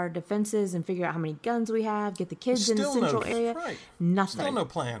of our defenses and figure out how many guns we have, get the kids in the central area. Right. Nothing. Still no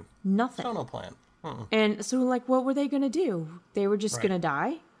plan. Nothing. Still no plan. And so, like, what were they going to do? They were just Right. going to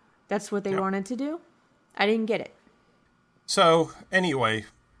die? That's what they wanted to do? I didn't get it. So anyway,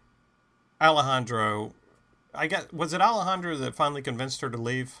 Alejandro, was it Alejandro that finally convinced her to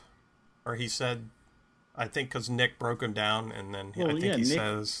leave, or he said? I think because Nick broke him down, and then he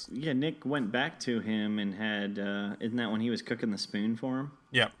says... Yeah, Nick went back to him and had... isn't that when he was cooking the spoon for him?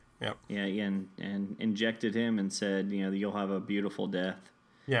 Yep. Yeah, and injected him and said, you'll have a beautiful death.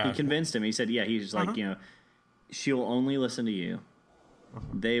 Yeah. He convinced him. He said, he's like, she'll only listen to you.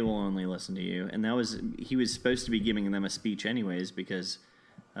 they will only listen to you. And he was supposed to be giving them a speech anyways, because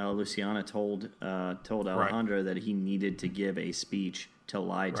Luciana told Alejandro that he needed to give a speech to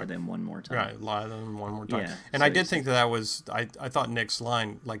lie to them one more time. Right, lie to them one more time. Yeah, and so I did think that was, I thought Nick's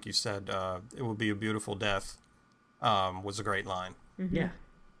line, like you said, it would be a beautiful death, was a great line. Mm-hmm. Yeah.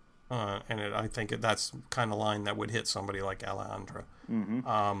 I think that's kind of line that would hit somebody like Alejandro.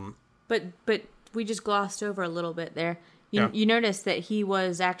 Mm-hmm. But we just glossed over a little bit there. You noticed that he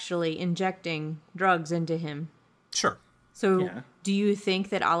was actually injecting drugs into him. Sure. So do you think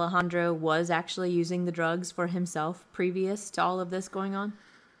that Alejandro was actually using the drugs for himself previous to all of this going on?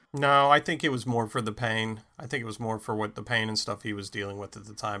 No, I think it was more for the pain. I think it was more for what the pain and stuff he was dealing with at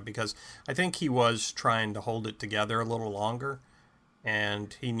the time, because I think he was trying to hold it together a little longer,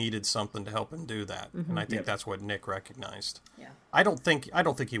 and he needed something to help him do that. Mm-hmm. And I think that's what Nick recognized. Yeah. I don't think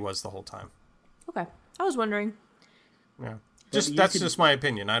he was the whole time. Okay. I was wondering. Yeah. Just my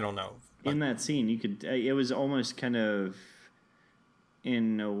opinion. I don't know. In that scene, you could. It was almost kind of,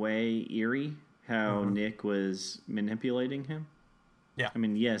 in a way, eerie how Nick was manipulating him. Yeah. I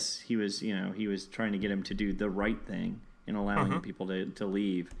mean, yes, he was trying to get him to do the right thing and allowing people to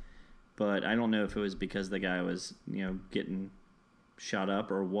leave, but I don't know if it was because the guy was getting shot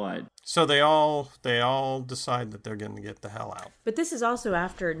up or what. So they all decide that they're going to get the hell out. But this is also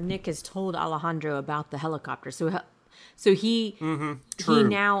after Nick has told Alejandro about the helicopter. So he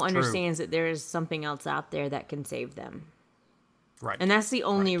now understands that there is something else out there that can save them. Right. And that's the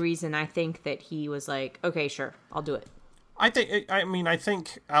only reason I think that he was like, okay, sure, I'll do it. I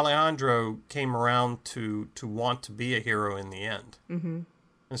think Alejandro came around to want to be a hero in the end,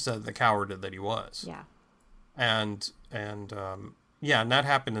 instead of the coward that he was. Yeah. And that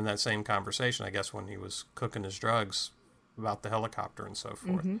happened in that same conversation, I guess, when he was cooking his drugs about the helicopter and so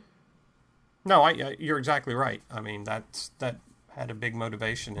forth. Mm-hmm. No, you're exactly right. I mean, that had a big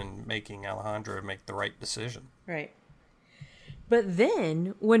motivation in making Alejandro make the right decision. Right. But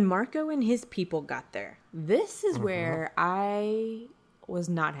then, when Marco and his people got there, this is where I was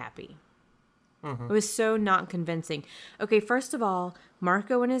not happy. It was so not convincing. Okay, first of all,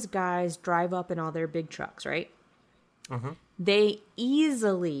 Marco and his guys drive up in all their big trucks, right? They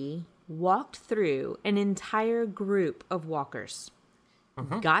easily walked through an entire group of walkers.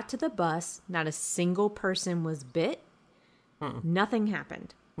 Got to the bus, not a single person was bit. Nothing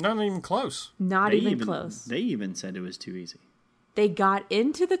happened. Not even close. Not even close. They even said it was too easy. They got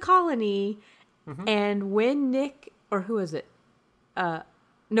into the colony, and when Nick, or who was it?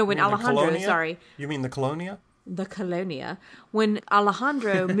 When Alejandro, sorry. You mean the Colonia? The Colonia. When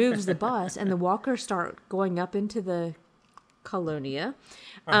Alejandro moves the bus and the walkers start going up into the Colonia,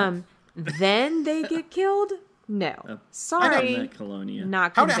 then they get killed? No. Sorry. That Colonia.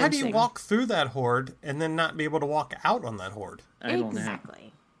 Not convincing. How do you walk through that horde and then not be able to walk out on that horde? I don't know.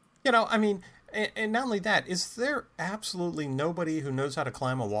 Exactly. I mean... And not only that, is there absolutely nobody who knows how to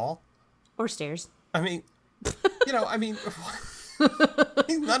climb a wall? Or stairs. I mean,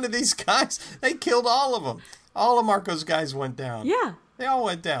 none of these guys, they killed all of them. All of Marco's guys went down. Yeah. They all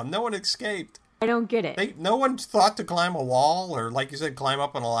went down. No one escaped. I don't get it. No one thought to climb a wall or, like you said, climb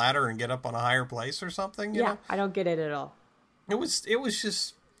up on a ladder and get up on a higher place or something. You know? I don't get it at all. It was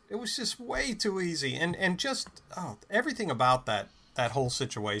just way too easy. And just, everything about that whole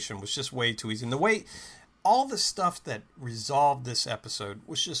situation was just way too easy. And the way, all the stuff that resolved this episode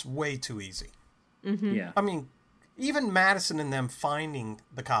was just way too easy. Yeah. I mean, even Madison and them finding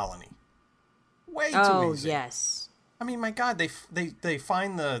the colony, way too easy. Oh, yes. I mean, my God, they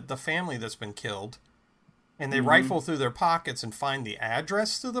find the family that's been killed, and they rifle through their pockets and find the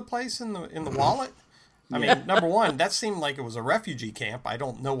address to the place in the wallet. I mean, number one, that seemed like it was a refugee camp. I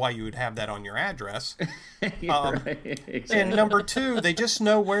don't know why you would have that on your address. Right, exactly. And number two, they just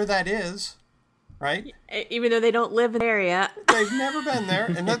know where that is, right? Even though they don't live in the area. They've never been there,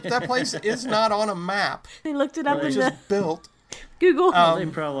 and that place is not on a map. They looked it up It was in just built. Google. They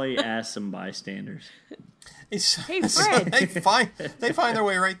probably asked some bystanders. Hey, Fred. they find their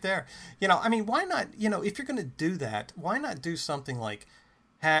way right there. I mean, why not? If you're going to do that, why not do something like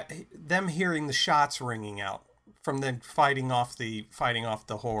them hearing the shots ringing out from them fighting off the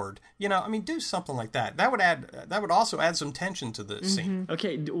horde? I mean, do something like that. That would also add some tension to the scene.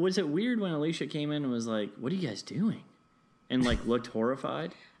 Okay, was it weird when Alicia came in and was like, "What are you guys doing?" and looked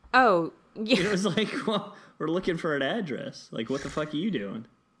horrified? Oh, yeah. It was like, "Well, we're looking for an address. Like, what the fuck are you doing?"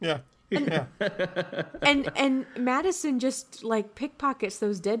 Yeah. And Madison just pickpockets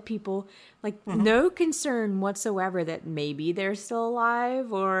those dead people, no concern whatsoever that maybe they're still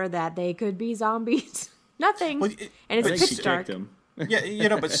alive or that they could be zombies. Nothing. Well, and it's pitch she dark. them.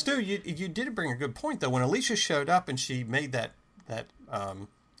 Yeah, but Stu, you did bring a good point though. When Alicia showed up and she made that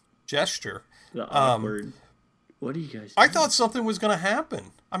gesture. The awkward. What are you guys doing? I thought something was going to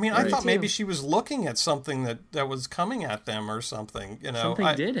happen. I mean, I thought too. maybe she was looking at something that was coming at them or something.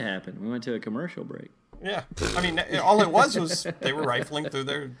 Something did happen. We went to a commercial break. Yeah, I mean, all it was they were rifling through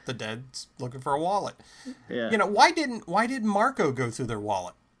the dead, looking for a wallet. Yeah. Why didn't Marco go through their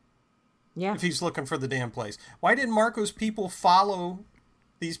wallet? Yeah. If he's looking for the damn place, why didn't Marco's people follow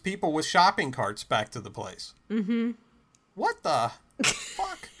these people with shopping carts back to the place? Mm-hmm. What the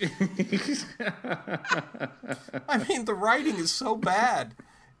fuck? I mean, the writing is so bad.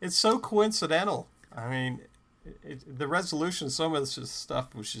 It's so coincidental. I mean, the resolution of some of this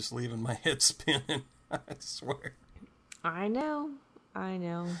stuff was just leaving my head spinning. I swear. I know.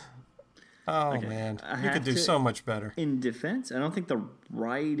 Oh, man. You could do so much better. In defense, I don't think the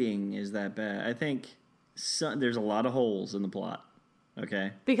writing is that bad. I think there's a lot of holes in the plot.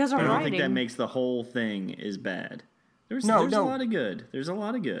 Okay? Because I don't think that makes the whole thing is bad. There's a lot of good. There's a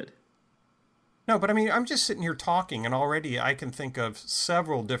lot of good. No, but I mean, I'm just sitting here talking, and already I can think of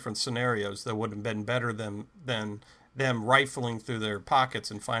several different scenarios that would have been better than them rifling through their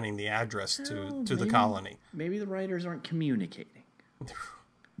pockets and finding the address to the colony. Maybe the writers aren't communicating.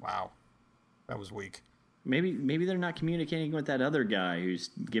 Wow. That was weak. Maybe they're not communicating with that other guy who's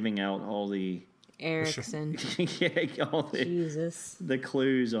giving out all the... Erickson. all Jesus. The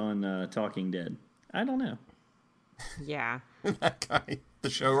clues on Talking Dead. I don't know. Yeah. That guy, the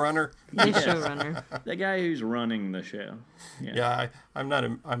showrunner. The showrunner. The guy who's running the show. Yeah, I'm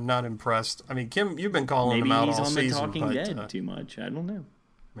not impressed. I mean, Kim, you've been calling him out all season. Maybe he's on the Talking Dead too much. I don't know.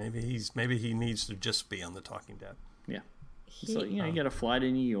 Maybe he needs to just be on the Talking Dead. Yeah. So you got to fly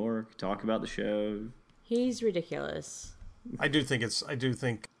to New York, talk about the show. He's ridiculous. I do think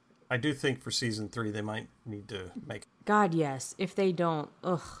for season 3 they might need to make. God, yes. If they don't,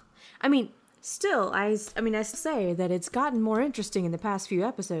 ugh. I mean, still, I say that it's gotten more interesting in the past few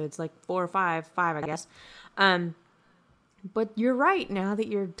episodes, like 4 or 5, I guess. But you're right. Now that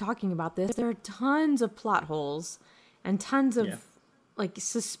you're talking about this, there are tons of plot holes and tons of like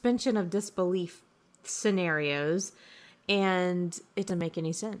suspension of disbelief scenarios, and it doesn't make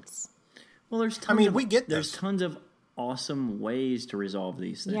any sense. Well, there's tons of awesome ways to resolve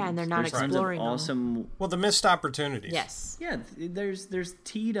these things. Yeah, and they're not exploring them. Well, the missed opportunities. Yes. Yeah, there's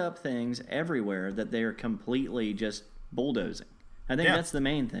teed up things everywhere that they are completely just bulldozing. I think that's the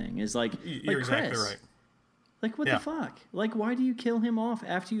main thing. Is like you're exactly right. Like what the fuck? Like why do you kill him off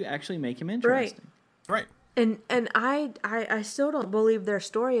after you actually make him interesting? Right. And I still don't believe their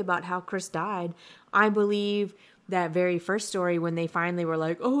story about how Chris died. I believe that very first story when they finally were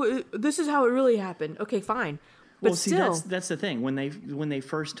like, "Oh, this is how it really happened." Okay, fine. But still, that's the thing. When they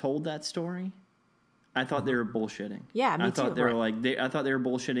first told that story, I thought they were bullshitting. Yeah, me too. I thought they were I thought they were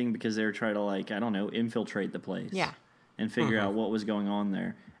bullshitting because they were trying to I don't know, infiltrate the place. Yeah. And figure out what was going on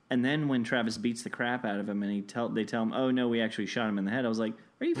there. And then when Travis beats the crap out of him and they tell him, "Oh no, we actually shot him in the head." I was like,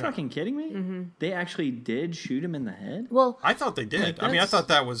 "Are you fucking kidding me?" Mm-hmm. They actually did shoot him in the head? Well, I thought they did. I thought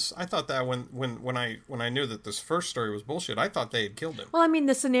that when I knew that this first story was bullshit, I thought they had killed him. Well, I mean,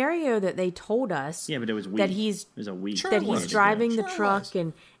 the scenario that they told us, but it was weak. That he's driving the truck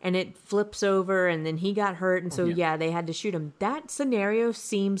and it flips over and then he got hurt and so they had to shoot him. That scenario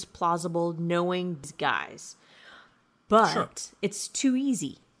seems plausible knowing these guys. But it's too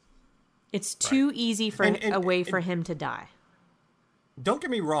easy. It's too easy for a way for him to die. Don't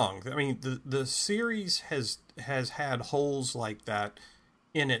get me wrong. I mean, the series has had holes like that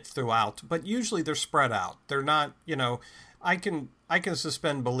in it throughout, but usually they're spread out. They're not, I can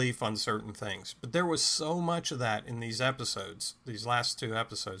suspend belief on certain things, but there was so much of that in these episodes, these last 2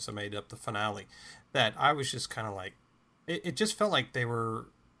 episodes that made up the finale, that I was just kind of like, it just felt like they were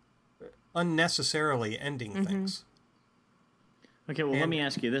unnecessarily ending things. Okay, well, let me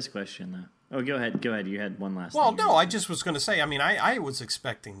ask you this question, though. Oh, go ahead. You had one last thing. Well, no, I just was going to say, I mean, I was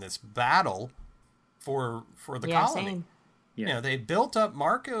expecting this battle for the colony. Same. Yeah. They built up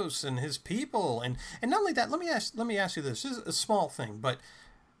Marcos and his people. And not only that, let me ask you this. This is a small thing, but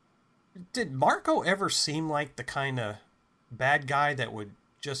did Marco ever seem like the kind of bad guy that would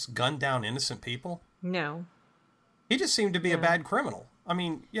just gun down innocent people? No. He just seemed to be a bad criminal. I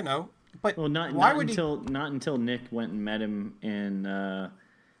mean, but not until Nick went and met him in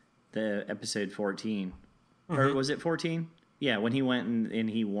the episode 14. Or was it 14? Yeah, when he went and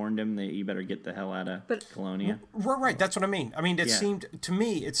he warned him that you better get the hell out of Colonia. Right, that's what I mean. I mean, it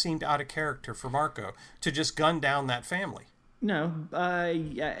seemed out of character for Marco to just gun down that family. No,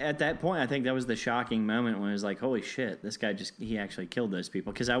 at that point, I think that was the shocking moment when it was like, holy shit, this guy he actually killed those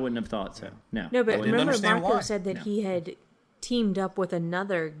people, because I wouldn't have thought so. No, but remember Marco said that he had teamed up with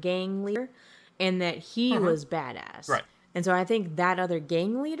another gang leader and that he was badass. Right. And so I think that other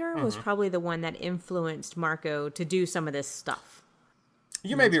gang leader was probably the one that influenced Marco to do some of this stuff.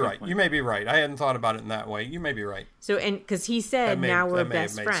 You may be right. You may be right. I hadn't thought about it in that way. You may be right. So, and because he said, now we're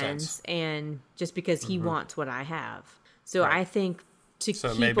best friends, sense. and just because he wants what I have. So I think to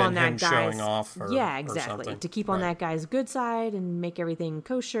So keep on that guy's showing off or, yeah, or exactly. something. To keep on that guy's good side and make everything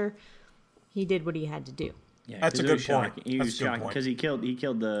kosher, he did what he had to do. Yeah, That's a good point. He was shocking because he killed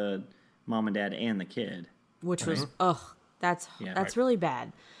the mom and dad and the kid. Which was that's right. really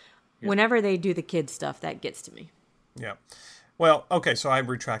bad. Yeah. Whenever they do the kid stuff, that gets to me. Yeah. Well, okay, so I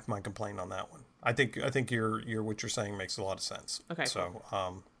retract my complaint on that one. I think your what you're saying makes a lot of sense. Okay. So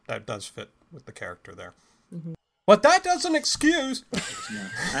that does fit with the character there. Mm-hmm. But that doesn't excuse. I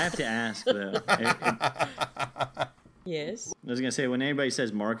have to ask though. Yes. I was gonna say, when anybody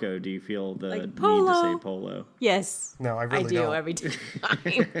says Marco, do you feel the need Polo. to say Polo? Yes. No, I really don't. I do every time.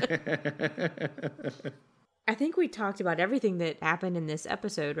 I think we talked about everything that happened in this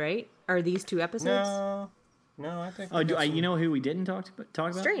episode, right? Or these two episodes? No, I think. You know who we didn't talk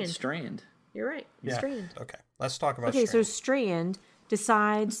about? Strand. You're right. Yeah. Strand. Okay, let's talk about. Okay, Strand. so Strand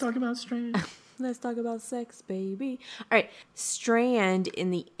decides. Let's talk about Strand. Let's talk about sex, baby. All right, Strand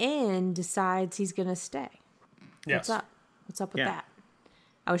in the end decides he's gonna stay. Yes. What's up with that?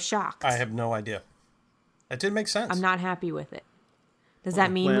 I was shocked. I have no idea. That didn't make sense. I'm not happy with it. Does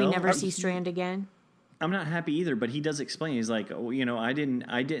that mean we never see Strand again? I'm not happy either, but he does explain. He's like, I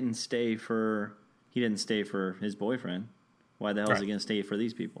didn't stay for. He didn't stay for his boyfriend. Why the hell is he going to stay for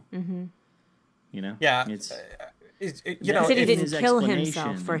these people? Mm-hmm. Yeah. He said he didn't kill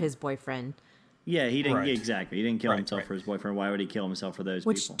himself for his boyfriend. Yeah, he didn't. Exactly. He didn't kill himself for his boyfriend. Why would he kill himself for those people?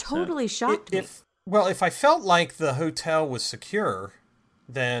 Which totally shocked me. If I felt like the hotel was secure,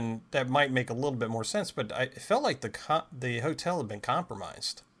 then that might make a little bit more sense. But I felt like the hotel had been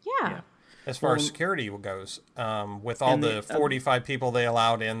compromised. Yeah. As far as security goes, with all the 45 people they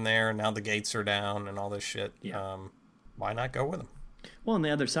allowed in there, and now the gates are down and all this shit, why not go with them? Well, and the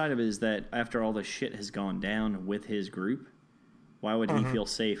other side of it is that after all the shit has gone down with his group, why would he feel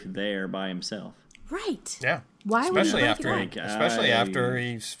safe there by himself? Right. Yeah. Why especially would after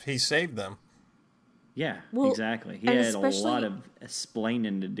he saved them. Yeah, exactly. He had a lot of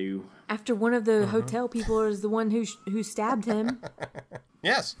explaining to do. After one of the hotel people is the one who stabbed him.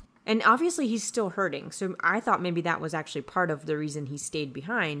 Yes. And obviously he's still hurting. So I thought maybe that was actually part of the reason he stayed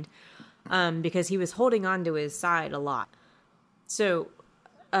behind. Because he was holding on to his side a lot. So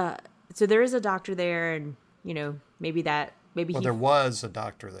there is a doctor there, and maybe there was a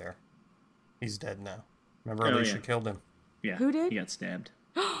doctor there. He's dead now. Remember, Alicia killed him. Yeah, who did? He got stabbed.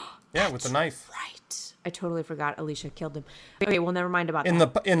 Yeah, with a knife. Right. I totally forgot Alicia killed him. Okay, well, never mind about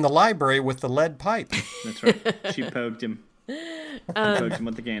that. In the library with the lead pipe. That's right. She poked him. Poked him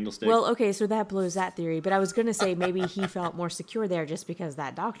with the candlestick. Well, okay, so that blows that theory. But I was going to say maybe he felt more secure there just because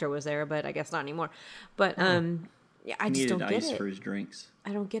that doctor was there, but I guess not anymore. But I just don't get ice it. For his drinks.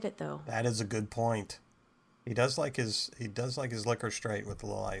 I don't get it though. That is a good point. He does like his liquor straight with a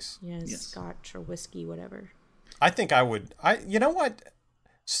little ice. Yeah, scotch or whiskey, whatever. I think I would. You know what,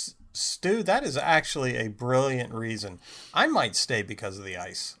 Stu? That is actually a brilliant reason. I might stay because of the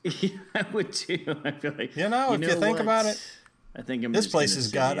ice. Yeah, I would too. I feel like if you think about it, I think this place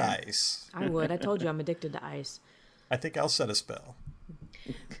has got ice. I would. I told you I'm addicted to ice. I think I'll set a spell.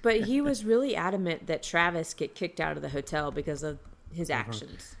 But he was really adamant that Travis get kicked out of the hotel because of his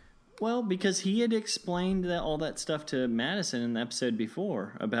actions. Well, because he had explained all that stuff to Madison in the episode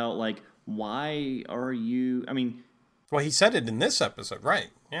before about why are you? I mean, well, he said it in this episode, right?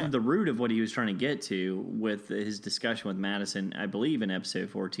 Yeah. The root of what he was trying to get to with his discussion with Madison, I believe in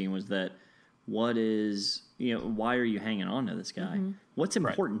episode 14, was that why are you hanging on to this guy? Mm-hmm. What's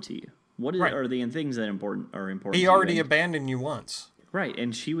important to you? What are the things that are important? He already abandoned you once. Right,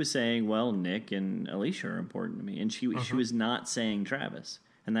 and she was saying, well, Nick and Alicia are important to me. And she was not saying Travis.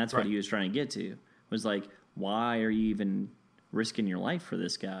 And that's what he was trying to get to. Was why are you even risking your life for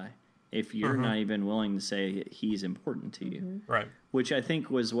this guy if you're not even willing to say he's important to you? Right. Which I think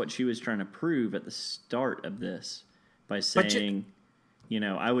was what she was trying to prove at the start of this by saying,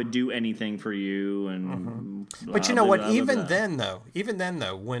 I would do anything for you. And blah, but you know blah, what? Blah, even blah. then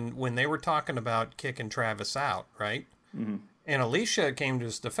though, when they were talking about kicking Travis out, right? Mm-hmm. And Alicia came to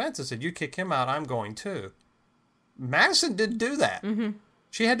his defense and said, "You kick him out, I'm going too." Madison didn't do that. Mm-hmm.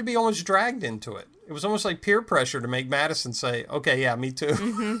 She had to be almost dragged into it. It was almost like peer pressure to make Madison say, "Okay, yeah, me too."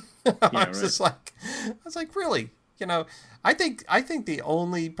 Mm-hmm. I was like, really? I think the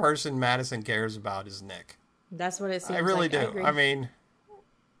only person Madison cares about is Nick. That's what it seems. I really like. do. I mean,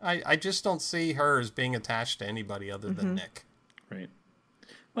 I just don't see her as being attached to anybody other than Nick. Right.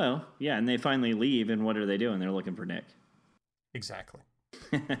 Well, yeah, and they finally leave, and what are they doing? They're looking for Nick. Exactly.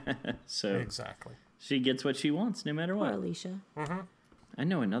 So exactly. She gets what she wants no matter what. Poor Alicia. Mm-hmm. I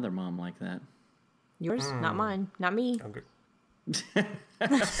know another mom like that. Yours? Not mine. Not me. Okay.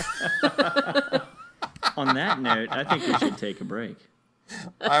 On that note, I think we should take a break.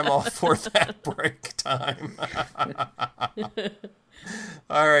 I'm all for that break time.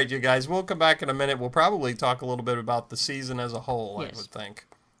 All right, you guys. We'll come back in a minute. We'll probably talk a little bit about the season as a whole, Yes. I would think.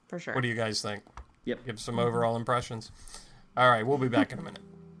 For sure. What do you guys think? Yep. Give some overall impressions. All right, we'll be back in a minute.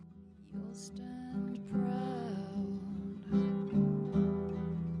 You'll stand proud,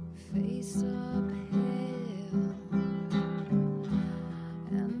 face uphill,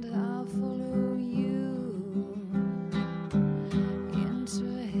 and I'll follow you into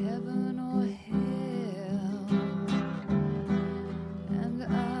heaven or hell, and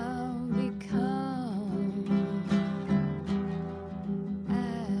I'll become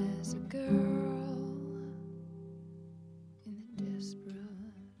as a girl in the desperate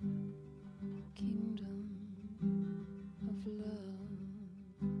kingdom of love.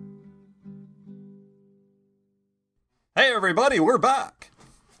 Hey, everybody, we're back.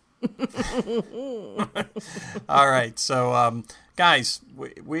 All right, so guys,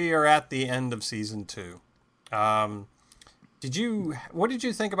 we are at the end of season 2. What did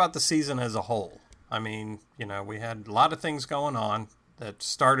you think about the season as a whole? I mean, we had a lot of things going on that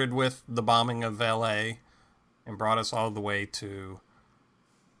started with the bombing of LA and brought us all the way to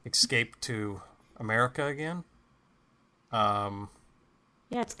escape to America again. Yeah,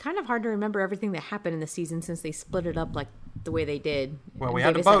 it's kind of hard to remember everything that happened in the season since they split it up like the way they did. Well, we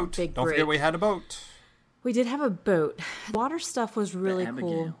had a boat. Don't forget we had a boat. We did have a boat. Water stuff was really The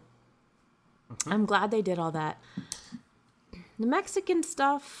cool. Abigail. I'm glad they did all that. The Mexican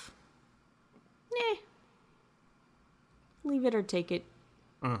stuff, leave it or take it.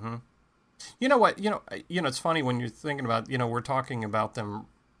 Mm-hmm. You know what? It's funny when you're thinking about, we're talking about them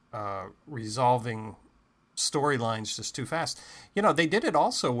resolving storylines just too fast. They did it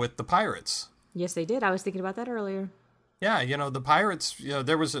also with the pirates. Yes, they did. I was thinking about that earlier. Yeah, the pirates,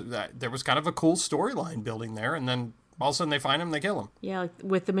 there was kind of a cool storyline building there, and then all of a sudden they find him, they kill him. Yeah, like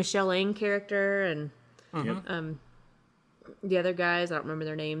with the Michelle Ng character and the other guys. I don't remember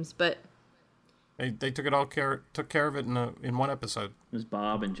their names, but they took care of it in one episode. It was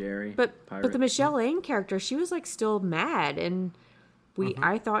Bob and Jerry. But pirate. the Michelle Ng character, she was like still mad, and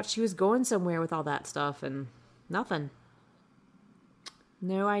I thought she was going somewhere with all that stuff, and nothing.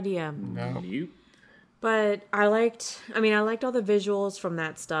 No idea. No. Nope. But I liked all the visuals from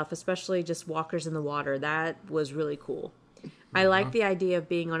that stuff, especially just walkers in the water. That was really cool. I like the idea of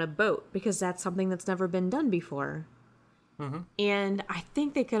being on a boat because that's something that's never been done before. Mm-hmm. And I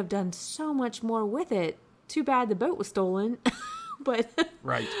think they could have done so much more with it. Too bad the boat was stolen. But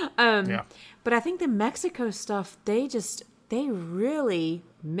right. Yeah. But I think the Mexico stuff, they really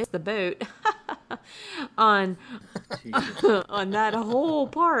missed the boat on that whole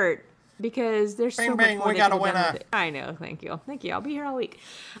part. Because there's so much more we got a winner. I know, thank you. I'll be here all week.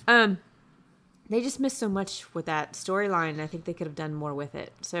 They just missed so much with that storyline. I think they could have done more with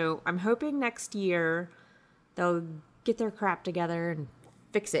it. So I'm hoping next year they'll get their crap together and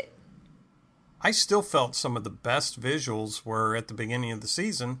fix it. I still felt some of the best visuals were at the beginning of the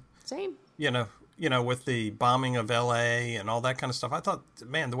season. Same. With the bombing of LA and all that kind of stuff. I thought,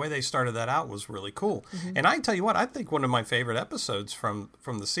 man, the way they started that out was really cool. Mm-hmm. And I tell you what, I think one of my favorite episodes from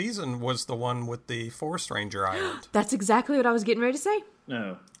the season was the one with the Forest Ranger Island. That's exactly what I was getting ready to say.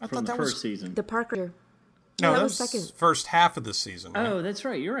 No, I from thought the that first was season. The park ranger. No, that that was second. First half of the season. Right? Oh, that's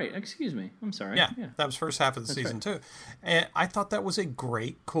right. You're right. Excuse me. I'm sorry. Yeah, that was first half of the season, right. too. And I thought that was a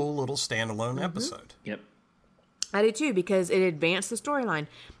great, cool little standalone episode. Yep. I did too, because it advanced the storyline.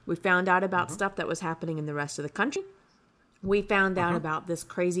 We found out about stuff that was happening in the rest of the country. We found out about this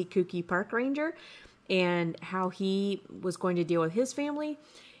crazy, kooky park ranger and how he was going to deal with his family.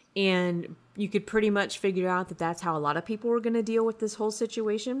 And you could pretty much figure out that that's how a lot of people were going to deal with this whole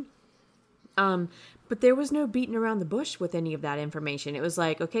situation. But there was no beating around the bush with any of that information. It was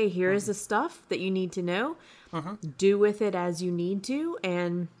like, okay, here is the stuff that you need to know. Do with it as you need to,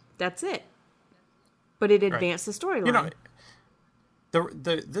 and that's it. But it advanced the storyline.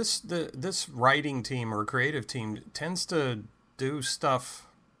 This writing team or creative team tends to do stuff,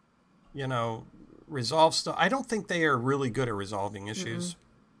 resolve stuff. I don't think they are really good at resolving issues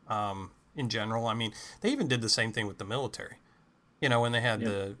in general. I mean, they even did the same thing with the military. When they had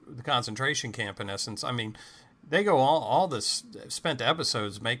the concentration camp, in essence. I mean, they go all this spent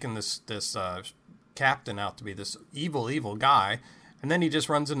episodes making this captain out to be this evil guy, and then he just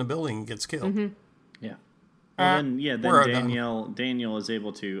runs in the building and gets killed. Yeah. Well, then Daniel is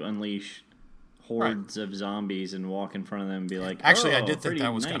able to unleash hordes of zombies and walk in front of them and be like, actually, oh, I did think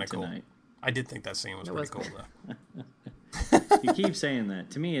that was kind of cool. Tonight. I did think that scene was pretty cool, though. You keep saying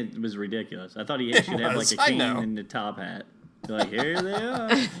that. To me, it was ridiculous. I thought he should have like a cane and a top hat. Be like, here they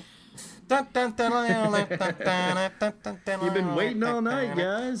are. You've been waiting all night,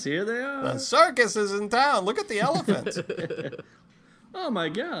 guys. Here they are. The circus is in town. Look at the elephants. Oh my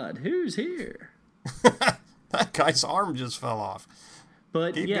God, who's here? That guy's arm just fell off.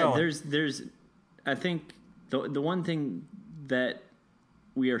 But Keep yeah, going. there's I think the one thing that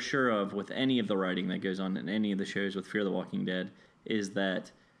we are sure of with any of the writing that goes on in any of the shows with Fear the Walking Dead is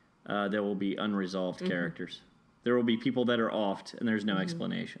that there will be unresolved characters. There will be people that are offed and there's no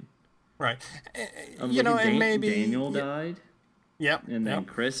explanation. Right. And maybe Daniel died. Yep. And then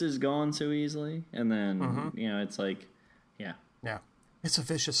Chris is gone so easily. And then, it's like, yeah. Yeah. It's a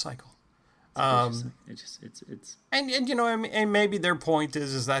vicious cycle. It's And maybe their point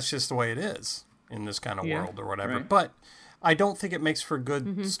is that's just the way it is in this kind of world or whatever. Right. But I don't think it makes for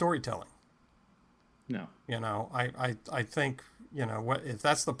good storytelling. No. I think, if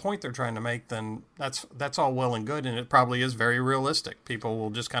that's the point they're trying to make, then that's all well and good, and it probably is very realistic. People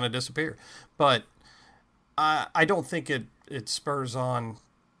will just kind of disappear. But I don't think it spurs on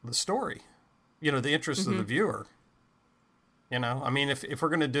the story, the interest of the viewer. I mean, if we're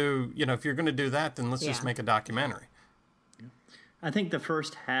going to do, if you're going to do that, then let's just make a documentary. I think the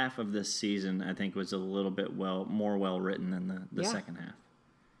first half of this season, was a little bit more well written than the second half.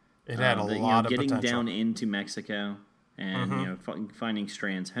 It had a lot of getting potential. down into Mexico and finding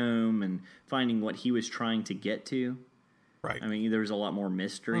Strand's home and finding what he was trying to get to. Right. I mean, there was a lot more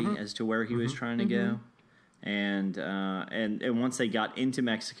mystery as to where he was trying to go, and once they got into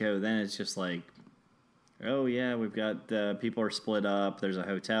Mexico, then it's just like, oh yeah, we've got people are split up. There's a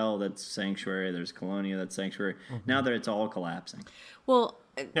hotel that's sanctuary. There's Colonia that's sanctuary. Now that it's all collapsing. Well,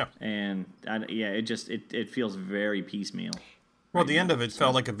 yeah, and it feels very piecemeal. Well, the end of it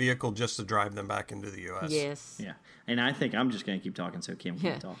felt like a vehicle just to drive them back into the U.S. Yes. Yeah, and I think I'm just going to keep talking so Kim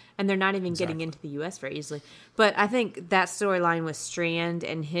can talk. And they're not even getting into the U.S. very easily. But I think that storyline with Strand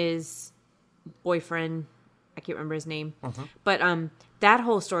and his boyfriend, I can't remember his name, but that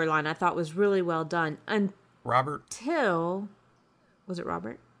whole storyline I thought was really well done. Robert? Was it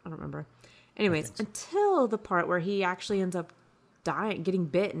Robert? I don't remember. Anyways, until the part where he actually ends up dying, getting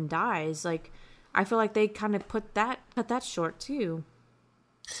bit and dies, like, I feel like they kind of cut that short too.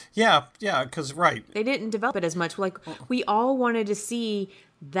 Yeah, because, right. They didn't develop it as much. Like, we all wanted to see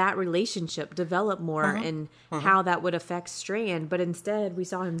that relationship develop more and how that would affect Strand, but instead we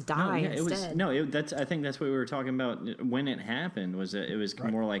saw him die instead. I think that's what we were talking about when it happened, was that it was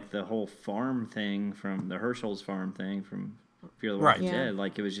more like the whole farm thing from the Herschel's farm thing from Fear the Walking Dead.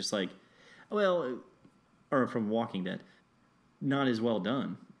 Like, it was just like, or from Walking Dead. Not as well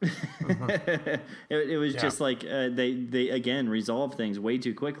done. It was just like they again resolved things way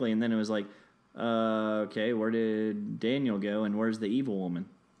too quickly, and then it was like, okay, where did Daniel go, and where's the evil woman?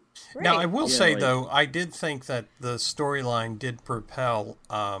 Right. Now, I will say, though, I did think that the storyline did propel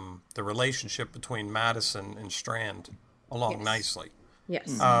the relationship between Madison and Strand along nicely.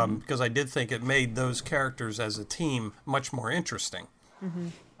 Yes. Because I did think it made those characters as a team much more interesting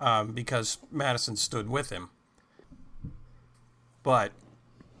because Madison stood with him. But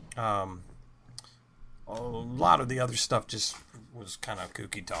a lot of the other stuff just was kind of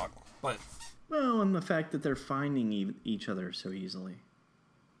kooky talk. But and the fact that they're finding each other so easily.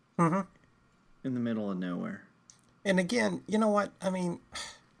 In the middle of nowhere. And again, you know what? I mean,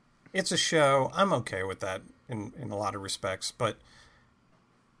 it's a show. I'm okay with that in a lot of respects, but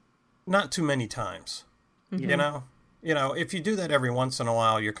not too many times. You know, if you do that every once in a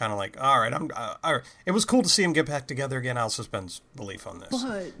while, you're kind of like, all right, all right. It was cool to see them get back together again. I'll suspend belief on this.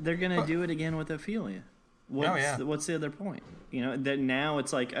 But they're gonna do it again with Ophelia. What's the other point? That now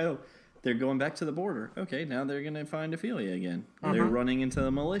it's like, oh, they're going back to the border. Okay, now they're gonna find Ophelia again. They're running into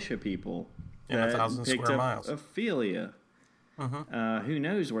the militia people in 1,000 square miles. Ophelia. Who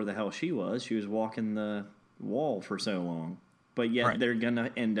knows where the hell she was? She was walking the wall for so long, but yet they're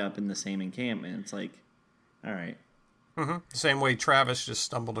gonna end up in the same encampment. It's like, all right. Same way Travis just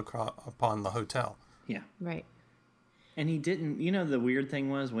stumbled upon the hotel. Yeah. Right. And he didn't, the weird thing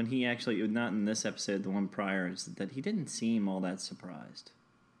was when he actually, not in this episode, the one prior, is that he didn't seem all that surprised.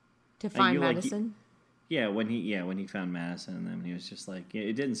 To find Madison? When he found Madison, and then he was just like,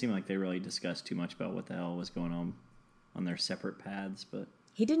 it didn't seem like they really discussed too much about what the hell was going on their separate paths, but.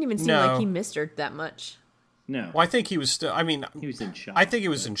 He didn't even seem like he missed her that much. No. Well, I think he was still, he was in shock. I think he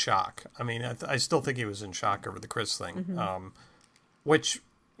was in shock. I mean, I still think he was in shock over the Chris thing, which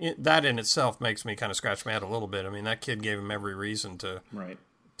that in itself makes me kind of scratch my head a little bit. I mean, that kid gave him every reason to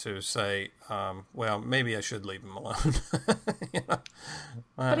to say, well, maybe I should leave him alone. You know?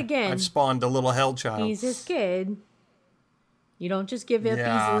 But again, I've spawned a little hell child. he's his kid. You don't just give up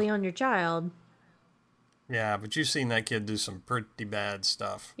easily on your child. Yeah, but you've seen that kid do some pretty bad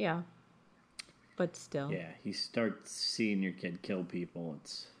stuff. Yeah. But still. Yeah, you start seeing your kid kill people.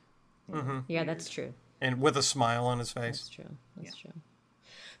 It's Yeah, that's true. And with a smile on his face. That's true. That's true.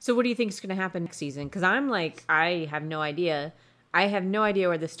 So what do you think is going to happen next season? Because I'm like, I have no idea. I have no idea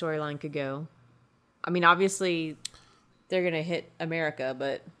where the storyline could go. I mean, obviously, they're going to hit America,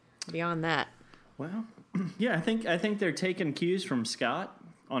 but beyond that. well, yeah. I think they're taking cues from Scott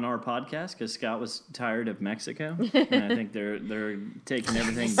on our podcast because Scott was tired of Mexico, and I think they're taking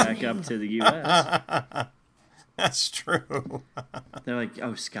everything back up to the U.S. That's true. They're like,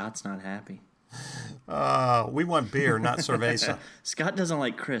 oh, Scott's not happy. We want beer, not cerveza. Scott doesn't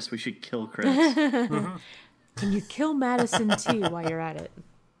like Chris. We should kill Chris. Can you kill Madison too while you're at it?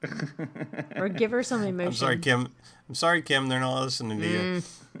 Or give her some emotion. I'm sorry, Kim. They're not listening to you.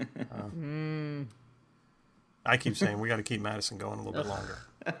 I keep saying we got to keep Madison going a little bit longer.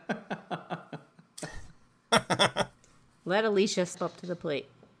 Let Alicia step up to the plate.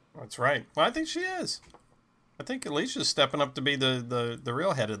 That's right. Well, I think she is. I think Alicia's stepping up to be the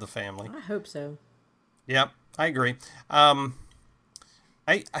real head of the family. I hope so. Yep, I agree. I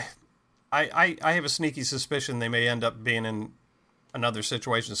have a sneaky suspicion they may end up being in another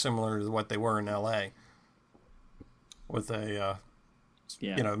situation similar to what they were in L.A. with a,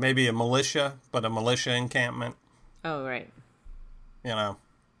 maybe a militia, but a militia encampment. Oh, right. You know.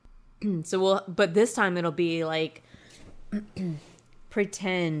 So but this time it'll be like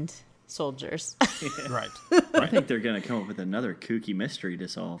pretend soldiers. Right. I think they're going to come up with another kooky mystery to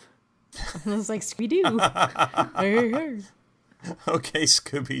solve. It's like Scooby-Doo. Hey. Okay,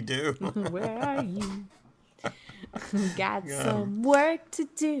 Scooby-Doo. Where are you? Got some work to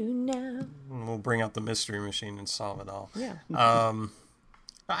do now. We'll bring out the mystery machine and solve it all. Yeah.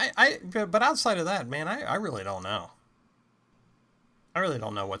 But outside of that, man, I really don't know. I really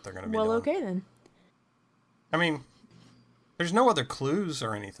don't know what they're going to be doing. Well, okay then. I mean, there's no other clues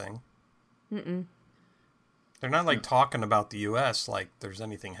or anything. Mm-mm. They're not like talking about the U.S. like there's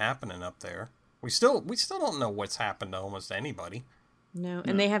anything happening up there. We still don't know what's happened to almost anybody. No,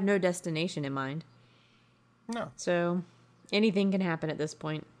 and they have no destination in mind. No. So anything can happen at this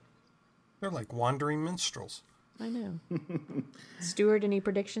point. They're like wandering minstrels. I know. Stuart, any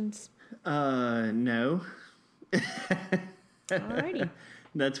predictions? No. Alrighty.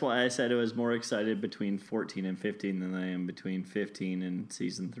 That's why I said I was more excited between 14 and 15 than I am between 15 and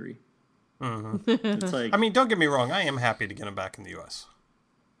season 3. Mm-hmm. It's like, I mean, don't get me wrong. I am happy to get them back in the U.S.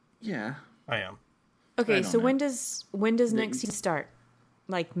 yeah. I am. Okay, so know. when does next season start?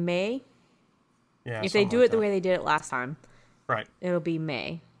 Like May? Yeah. If they do it the way they did it last time, right, it'll be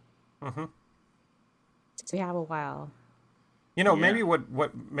May. Mm-hmm. So we have a while. You know, Yeah.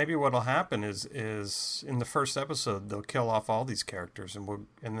 maybe what'll happen is in the first episode they'll kill off all these characters and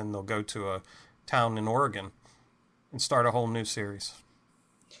then they'll go to a town in Oregon and start a whole new series.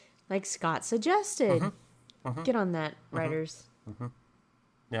 Like Scott suggested. Get on that, writers.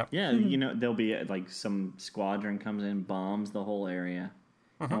 Yep. Yeah, you know, there'll be like some squadron comes in, bombs the whole area.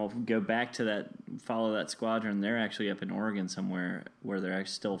 And we'll go back to follow that squadron. They're actually up in Oregon somewhere where they're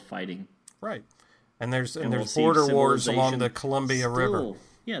actually still fighting. Right. And there's we'll see border wars along civilization the Columbia River.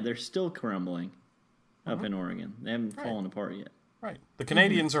 Yeah, they're still crumbling up in Oregon. They haven't fallen apart yet. Right. The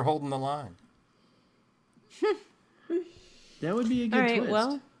Canadians are holding the line. That would be a good All right, twist.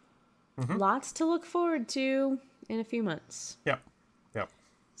 well, lots to look forward to in a few months. Yep.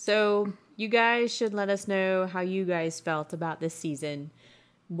 So you guys should let us know how you guys felt about this season,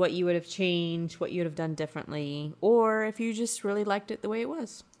 what you would have changed, what you would have done differently, or if you just really liked it the way it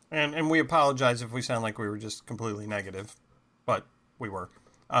was. And we apologize if we sound like we were just completely negative, but we were.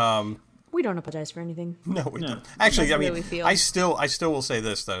 We don't apologize for anything. No, we don't. Actually, That's I the way mean, we feel. I still will say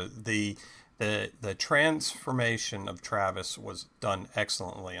this though: the transformation of Travis was done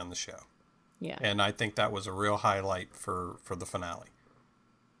excellently on the show. Yeah. And I think that was a real highlight for the finale.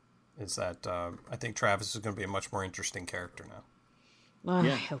 Is that I think Travis is going to be a much more interesting character now. Well, I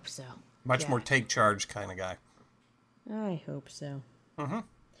hope so. Much more take charge kind of guy. I hope so.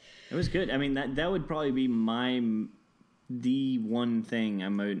 It was good. I mean, that would probably be the one thing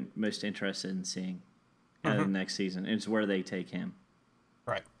I'm most interested in seeing out of the next season. It's where they take him.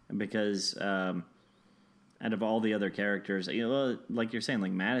 Right. Because out of all the other characters, you know, like you're saying,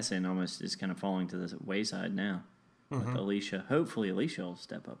 like Madison almost is kind of falling to the wayside now. With Alicia, hopefully Alicia will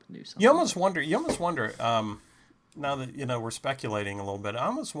step up and do something. You almost wonder. Now that we're speculating a little bit, I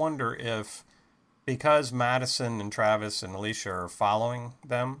almost wonder if because Madison and Travis and Alicia are following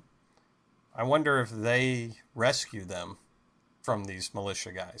them, I wonder if they rescue them from these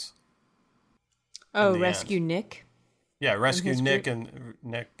militia guys. Oh, rescue Nick? Yeah, rescue Nick group?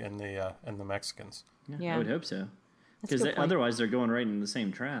 and the Mexicans. Yeah. I would hope so. That's a Because good point. otherwise they're going right into the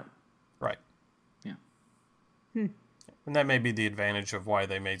same trap. Right. Yeah. And that may be the advantage of why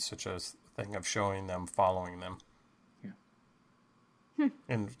they made such a thing of showing them following them. Yeah.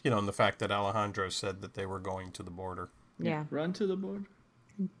 And, and the fact that Alejandro said that they were going to the border. Yeah. Run to the border.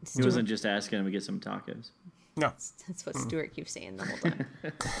 He wasn't just asking him to get some tacos. No. That's what Stuart keeps saying the whole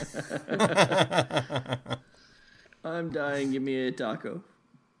time. I'm dying. Give me a taco.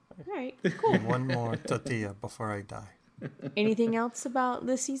 All right, cool. One more tortilla before I die. Anything else about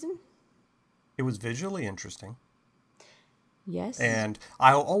this season? It was visually interesting. Yes. And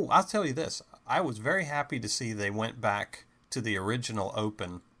I'll tell you this. I was very happy to see they went back to the original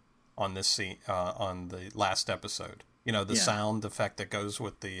open on this scene, on the last episode. The sound effect that goes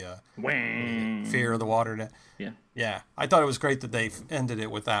with the Fear of the Water. Yeah. Yeah. I thought it was great that they ended it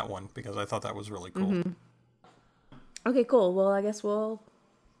with that one because I thought that was really cool. Mm-hmm. Okay, cool. Well, I guess we'll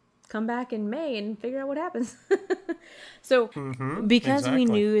come back in May and figure out what happens. So, because we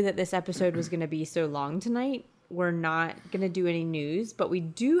knew that this episode was going to be so long tonight, we're not going to do any news, but we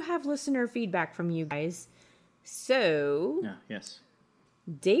do have listener feedback from you guys. So, Yeah. Yes.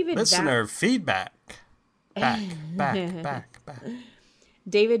 David Listener feedback. Back.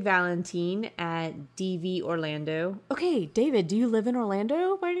 David Valentine at DV Orlando. Okay, David, do you live in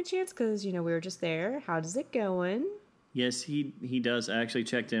Orlando by any chance? Because, we were just there. How's it going? Yes, he does. I actually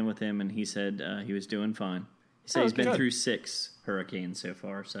checked in with him, and he said he was doing fine. He said he's been good. through 6 hurricanes so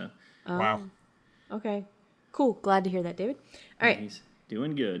far, so Wow. Okay, cool. Glad to hear that, David. All right. he's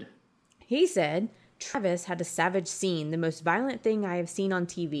doing good. He said, Travis had a savage scene, the most violent thing I have seen on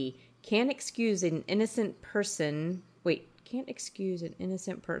TV. Can't excuse an innocent person.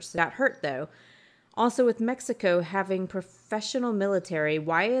 Got hurt, though. Also, with Mexico having professional military,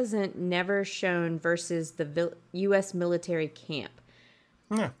 why isn't never shown versus the U.S. military camp?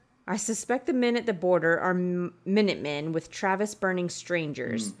 Yeah. I suspect the men at the border are Minutemen with Travis burning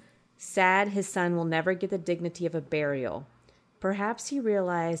strangers. Sad his son will never get the dignity of a burial. Perhaps he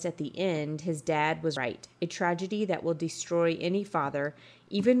realized at the end his dad was right. A tragedy that will destroy any father,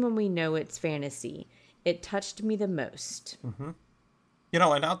 even when we know it's fantasy. It touched me the most. And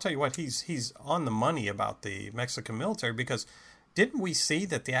I'll tell you what, he's on the money about the Mexican military because didn't we see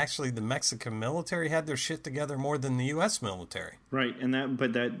that the Mexican military had their shit together more than the U.S. military? Right,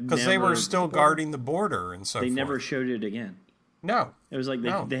 Because they were still guarding the border and so forth. They never showed it again. No. It was like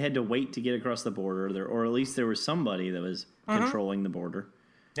they had to wait to get across the border, there, or at least there was somebody that was controlling the border.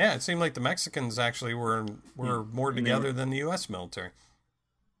 Yeah, it seemed like the Mexicans actually were more together than the U.S. military.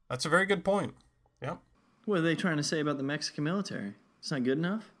 That's a very good point. Yep. What are they trying to say about the Mexican military? It's not good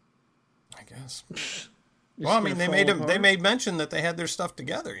enough? I guess. Well, I mean, they made mention that they had their stuff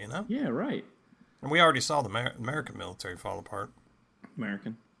together, Yeah, right. And we already saw the American military fall apart.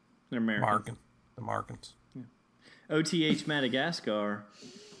 American. They're American. The Markins. OTH Madagascar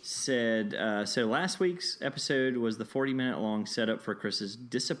said, so last week's episode was the 40-minute long setup for Chris's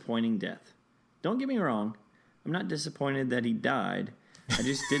disappointing death. Don't get me wrong. I'm not disappointed that he died. I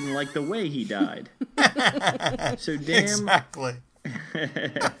just didn't like the way he died. So damn... Exactly.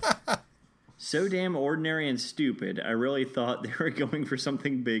 So damn ordinary and stupid, I really thought they were going for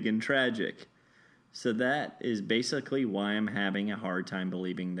something big and tragic. So that is basically why I'm having a hard time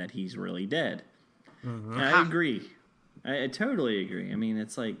believing that he's really dead. And I agree. I totally agree. I mean,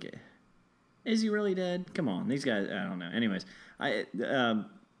 it's like, is he really dead? Come on, these guys, I don't know. Anyways,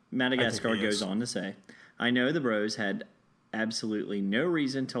 Madagascar goes on to say, I know the bros had absolutely no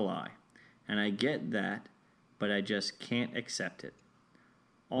reason to lie, and I get that, but I just can't accept it.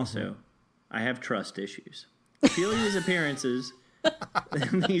 Also, I have trust issues. Ophelia's appearances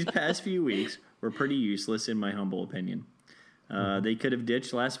in these past few weeks were pretty useless in my humble opinion. They could have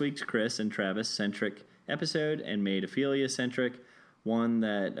ditched last week's Chris and Travis-centric episode and made Ophelia-centric one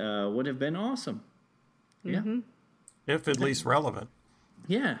that would have been awesome. Yeah. If at least relevant.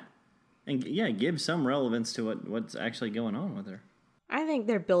 Yeah. And give some relevance to what's actually going on with her. I think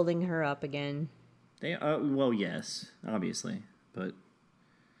they're building her up again. Well, yes, obviously,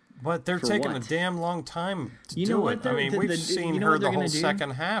 but they're taking a damn long time to do it. I mean, we've seen her the whole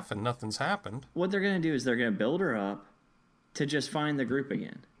second half and nothing's happened. What they're going to do is they're going to build her up to just find the group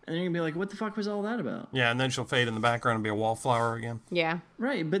again. And they're going to be like, what the fuck was all that about? Yeah, and then she'll fade in the background and be a wallflower again. Yeah.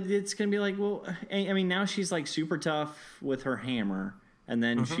 Right, but it's going to be like, well, I mean, now she's like super tough with her hammer. And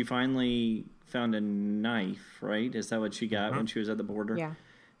then she finally found a knife, right? Is that what she got when she was at the border? Yeah.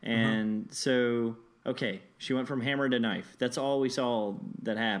 And so, okay, she went from hammer to knife. That's all we saw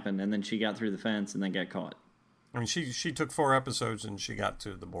that happened. And then she got through the fence and then got caught. I mean, she took 4 episodes and she got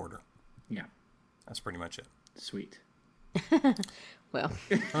to the border. Yeah. That's pretty much it. Sweet. Well,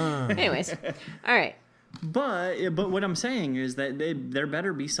 anyways. All right. But what I'm saying is that there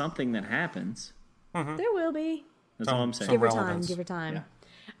better be something that happens. There will be. That's all I'm saying. Give her relevance. time. Give her time. Yeah.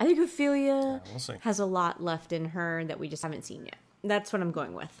 I think Ophelia We'll see. has a lot left in her that we just haven't seen yet. That's what I'm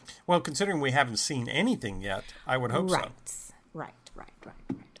going with. Well, considering we haven't seen anything yet, I would hope Right. so. Right.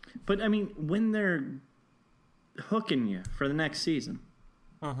 But, I mean, when they're hooking you for the next season,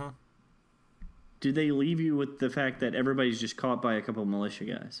 do they leave you with the fact that everybody's just caught by a couple of militia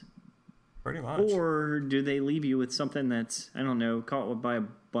guys? Pretty much. Or do they leave you with something that's, I don't know, caught by a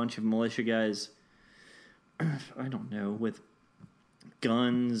bunch of militia guys, I don't know, with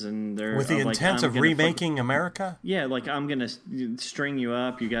guns and they're... With the intent of remaking America? Yeah, like, I'm going to string you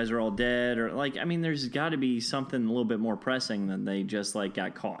up, you guys are all dead, or, like, I mean, there's got to be something a little bit more pressing than they just, like,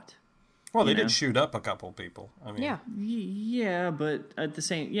 got caught. Well, they You know? did shoot up a couple people. I mean, Yeah. Yeah, but at the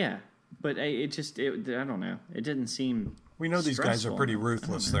same... Yeah, but I don't know. It didn't seem... we know these guys are stressful. pretty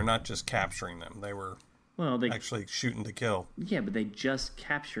ruthless. They're not just capturing them. They were Well, they... actually shooting to kill. Yeah, but they just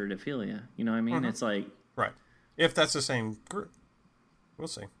captured Ophelia. You know what I mean? It's like... Right. If that's the same group. We'll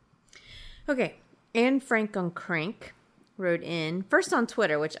see. Okay. Anne Frank on Crank wrote in, first on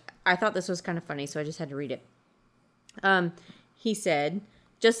Twitter, which I thought this was kind of funny, so I just had to read it. He said,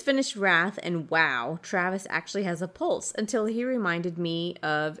 just finished Wrath, and wow, Travis actually has a pulse, until he reminded me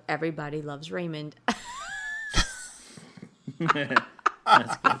of Everybody Loves Raymond.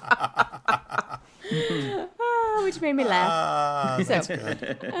 That's good. Which made me laugh. That's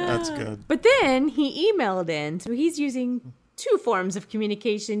good. That's good. But then he emailed in, so he's using 2 forms of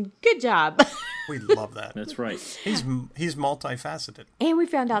communication. Good job. We love that. That's right. He's multifaceted. And we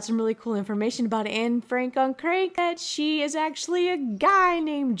found out some really cool information about Anne Frank on Crank, that she is actually a guy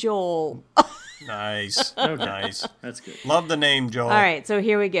named Joel. Nice. Nice. That's good. Love the name, Joel. All right, so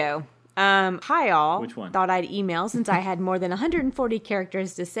here we go. Hi all. Which one? Thought I'd email since I had more than 140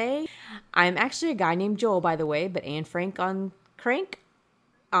 characters to say. I'm actually a guy named Joel, by the way, but Anne Frank on Crank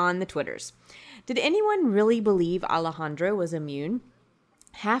on the Twitters. Did anyone really believe Alejandro was immune?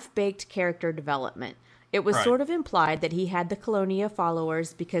 Half-baked character development. It was Right. sort of implied that he had the Colonia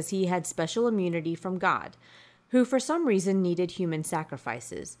followers because he had special immunity from God, who for some reason needed human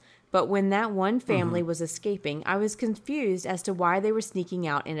sacrifices. But when that one family was escaping, I was confused as to why they were sneaking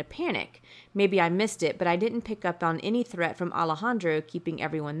out in a panic. Maybe I missed it, but I didn't pick up on any threat from Alejandro keeping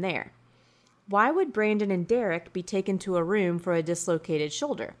everyone there. Why would Brandon and Derek be taken to a room for a dislocated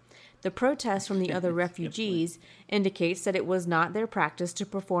shoulder? The protest from the other refugees indicates that it was not their practice to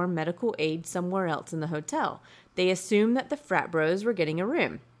perform medical aid somewhere else in the hotel. They assumed that the frat bros were getting a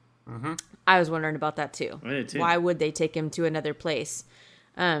room. I was wondering about that too. I did too. Why would they take him to another place?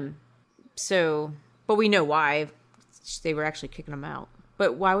 But we know why. They were actually kicking him out.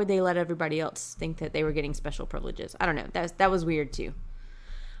 But why would they let everybody else think that they were getting special privileges? I don't know. That was weird too.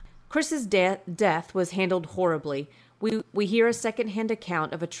 Chris's death was handled horribly. We hear a second-hand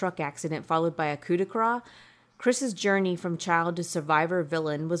account of a truck accident followed by a coup de grace. Chris's journey from child to survivor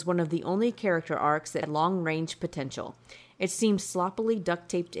villain was one of the only character arcs that had long-range potential. It seems sloppily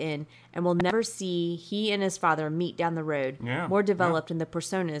duct-taped in, and we'll never see he and his father meet down the road, more developed in the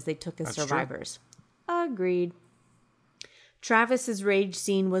personas they took as That's survivors. Agreed. Travis's rage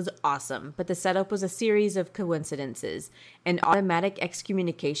scene was awesome, but the setup was a series of coincidences. An automatic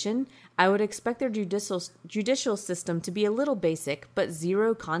excommunication? I would expect their judicial system to be a little basic, but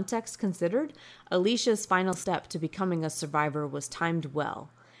zero context considered, Alicia's final step to becoming a survivor was timed well.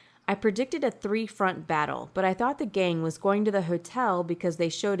 I predicted a 3-front battle, but I thought the gang was going to the hotel because they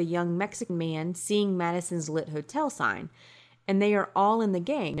showed a young Mexican man seeing Madison's lit hotel sign. And they are all in the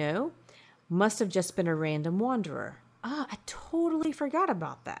gang, no? Must have just been a random wanderer. I totally forgot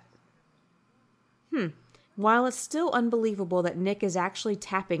about that. While it's still unbelievable that Nick is actually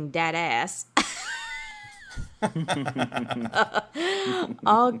tapping that ass.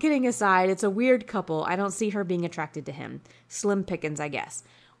 All kidding aside, it's a weird couple. I don't see her being attracted to him. Slim pickings, I guess.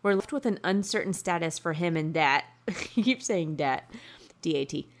 We're left with an uncertain status for him and Dat. You keep saying Dat.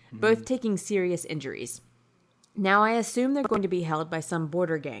 D-A-T. Both taking serious injuries. Now I assume they're going to be held by some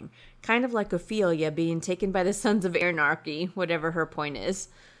border gang, kind of like Ophelia being taken by the Sons of Anarchy, whatever her point is.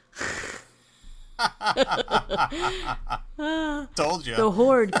 Told you. The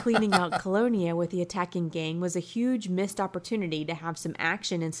Horde cleaning out Colonia with the attacking gang was a huge missed opportunity to have some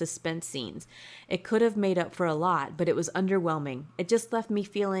action and suspense scenes. It could have made up for a lot, but it was underwhelming. It just left me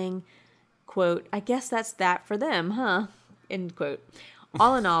feeling, quote, I guess that's that for them, huh? End quote.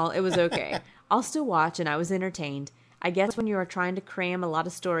 All in all, it was okay. I'll still watch, and I was entertained. I guess when you are trying to cram a lot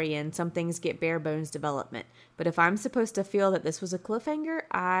of story in, some things get bare bones development. But if I'm supposed to feel that this was a cliffhanger,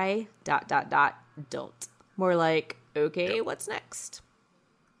 I ... don't. More like, okay, what's next?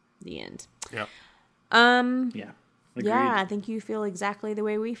 The end. Yep. Yeah. Agreed. Yeah, I think you feel exactly the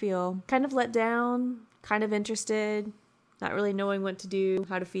way we feel. Kind of let down, kind of interested, not really knowing what to do,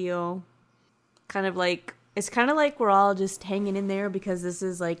 how to feel. It's kind of like we're all just hanging in there because this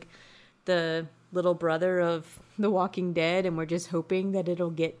is like the little brother of The Walking Dead, and we're just hoping that it'll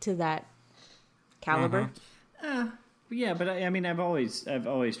get to that caliber. Yeah, but I mean, I've always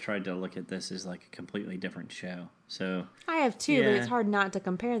tried to look at this as like a completely different show. So I have too, but Yeah. it's hard not to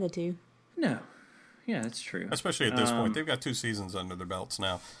compare the two. no, yeah, that's true. Especially at this point. They've got 2 seasons under their belts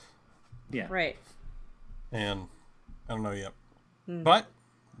now. Yeah, Right. And I don't know yet. But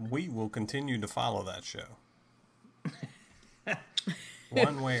we will continue to follow that show.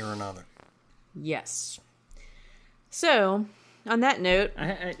 One way or another. Yes. So, on that note,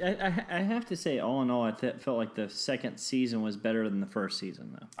 I have to say, all in all, I felt like the second season was better than the first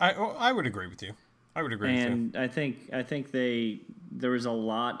season, though. I would agree with you. And I think there was a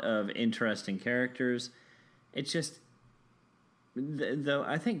lot of interesting characters. It's just, though,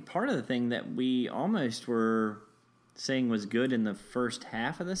 I think part of the thing that we almost were saying was good in the first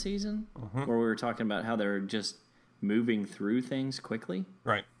half of the season, where we were talking about how they're just moving through things quickly,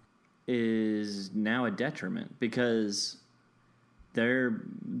 Right. is now a detriment because they're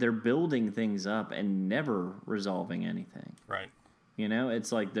building things up and never resolving anything. Right. You know,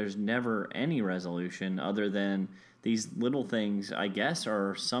 it's like there's never any resolution other than these little things, I guess,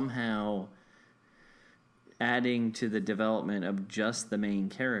 are somehow adding to the development of just the main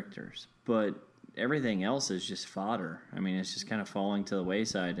characters. But everything else is just fodder. I mean, it's just kind of falling to the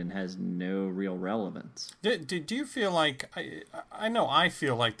wayside and has no real relevance. Do you feel like... I know I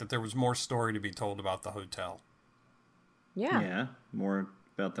feel like that there was more story to be told about the hotel. yeah. More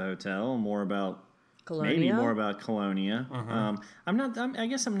about the hotel, more about... Colonia. Maybe more about Colonia. I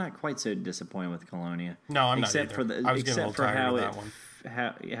guess I'm not quite so disappointed with Colonia. No, I'm except not for either. the I was getting a little tired of that one.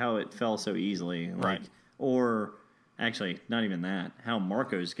 how it fell so easily. Like, Right. Or actually, not even that. How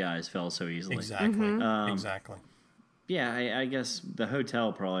Marco's guys fell so easily. Exactly. Exactly. Yeah, I guess the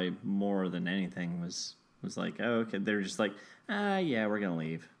hotel probably more than anything was like, oh, okay. They're just like, yeah, we're gonna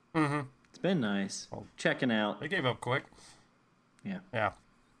leave. It's been nice. Checking out. They gave up quick. Yeah. Yeah.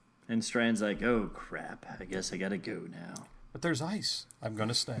 And Strand's like, oh crap, I guess I gotta go now. But there's ice. I'm going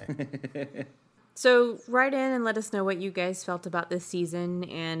to stay. So write in and let us know what you guys felt about this season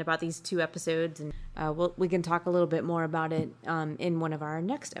and about these 2 episodes, and we can talk a little bit more about it in one of our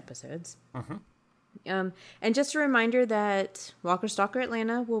next episodes. And just a reminder that Walker Stalker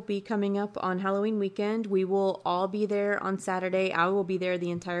Atlanta will be coming up on Halloween weekend. We will all be there on Saturday. I will be there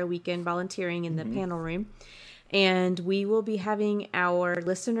the entire weekend volunteering in the panel room. And we will be having our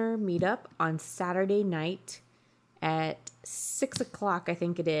listener meetup on Saturday night at 6 o'clock, I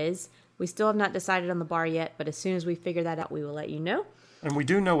think it is. We still have not decided on the bar yet, but as soon as we figure that out, we will let you know. And we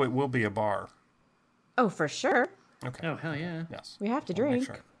do know it will be a bar. Oh, for sure. Okay. Oh, hell yeah. Yes. We have to We'll drink.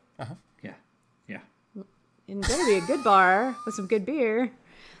 make sure. Yeah. And it's going to be a good bar with some good beer.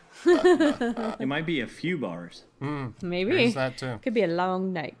 It might be a few bars. Maybe. There's that too. Could be a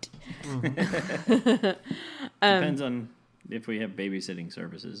long night. Depends on if we have babysitting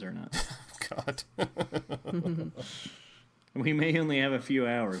services or not. God. We may only have a few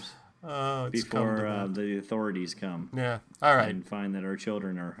hours Oh, it's come to before that. the authorities come Yeah. All right. and find that our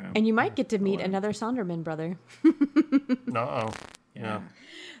children are home. And you might get to meet another Sonderman brother. No. Yeah.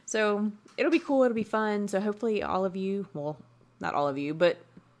 So it'll be cool. It'll be fun. So hopefully all of you, well, not all of you, but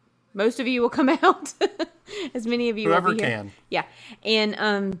most of you will come out. As many of you Whoever will be here. can. Yeah.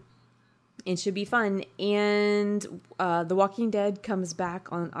 And it should be fun. And The Walking Dead comes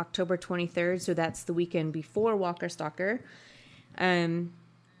back on October 23rd. So that's the weekend before Walker Stalker.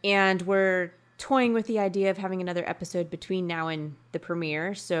 And we're toying with the idea of having another episode between now and the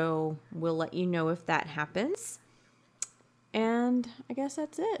premiere. So we'll let you know if that happens. And I guess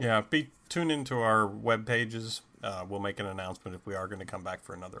that's it. Yeah. Tune into our web pages. We'll make an announcement if we are going to come back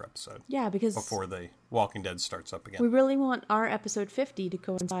for another episode. Yeah, because before the Walking Dead starts up again. we really want our episode 50 to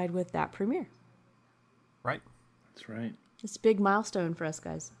coincide with that premiere. Right. That's right. It's a big milestone for us,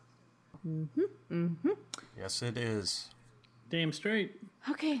 guys. Yes, it is. Damn straight.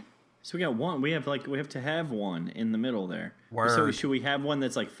 Okay. So we got one. We have to have one in the middle there. Word. So should we have one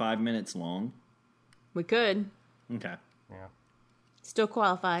that's like 5 minutes long? We could. Okay. Yeah. Still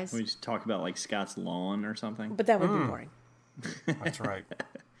qualifies. We just talk about like Scott's lawn or something. But that would be boring. That's right.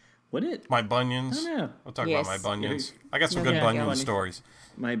 What it? My bunions. I don't know. We'll talk Yes. about my bunions. I got some No, good no, bunion no. stories.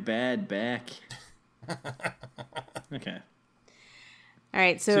 My bad back. Okay. All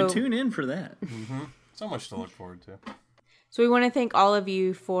right, So tune in for that. So much to look forward to. So we want to thank all of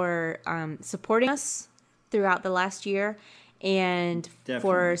you for supporting us throughout the last year and for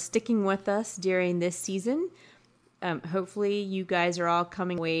Definitely. sticking with us during this season. Hopefully you guys are all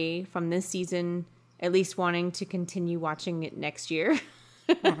coming away from this season at least wanting to continue watching it next year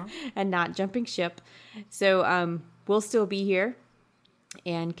and not jumping ship. So we'll still be here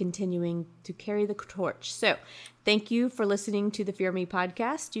and continuing to carry the torch. So thank you for listening to the Fear Me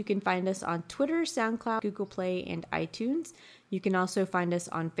podcast. You can find us on Twitter, SoundCloud, Google Play, and iTunes. You can also find us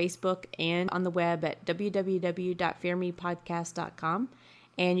on Facebook and on the web at www.fearmepodcast.com.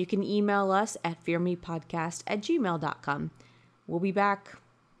 And you can email us at fearmepodcast@gmail.com. We'll be back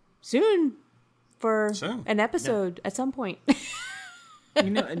soon for an episode at some point.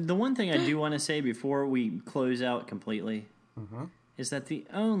 The one thing I do want to say before we close out completely is that the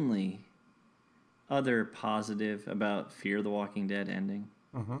only other positive about Fear the Walking Dead ending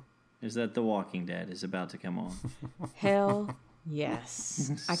is that The Walking Dead is about to come on. Hell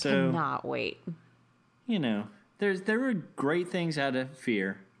yes. I cannot wait. There were great things out of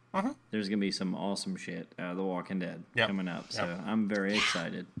Fear. There's going to be some awesome shit out of The Walking Dead coming up. So I'm very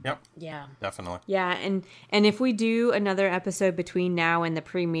excited. Yep. Yeah. Definitely. Yeah, and if we do another episode between now and the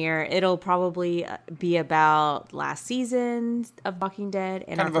premiere, it'll probably be about last season of Walking Dead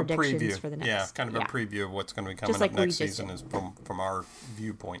and Kind our of a predictions preview. for the next. Yeah, kind of a preview of what's going to be coming Just like up we next just season did. is from our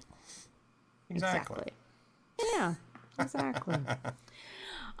viewpoint. Exactly. Yeah, exactly.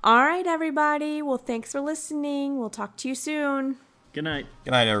 All right, everybody. Well, thanks for listening. We'll talk to you soon. Good night.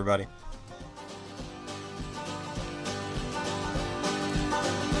 Good night, everybody.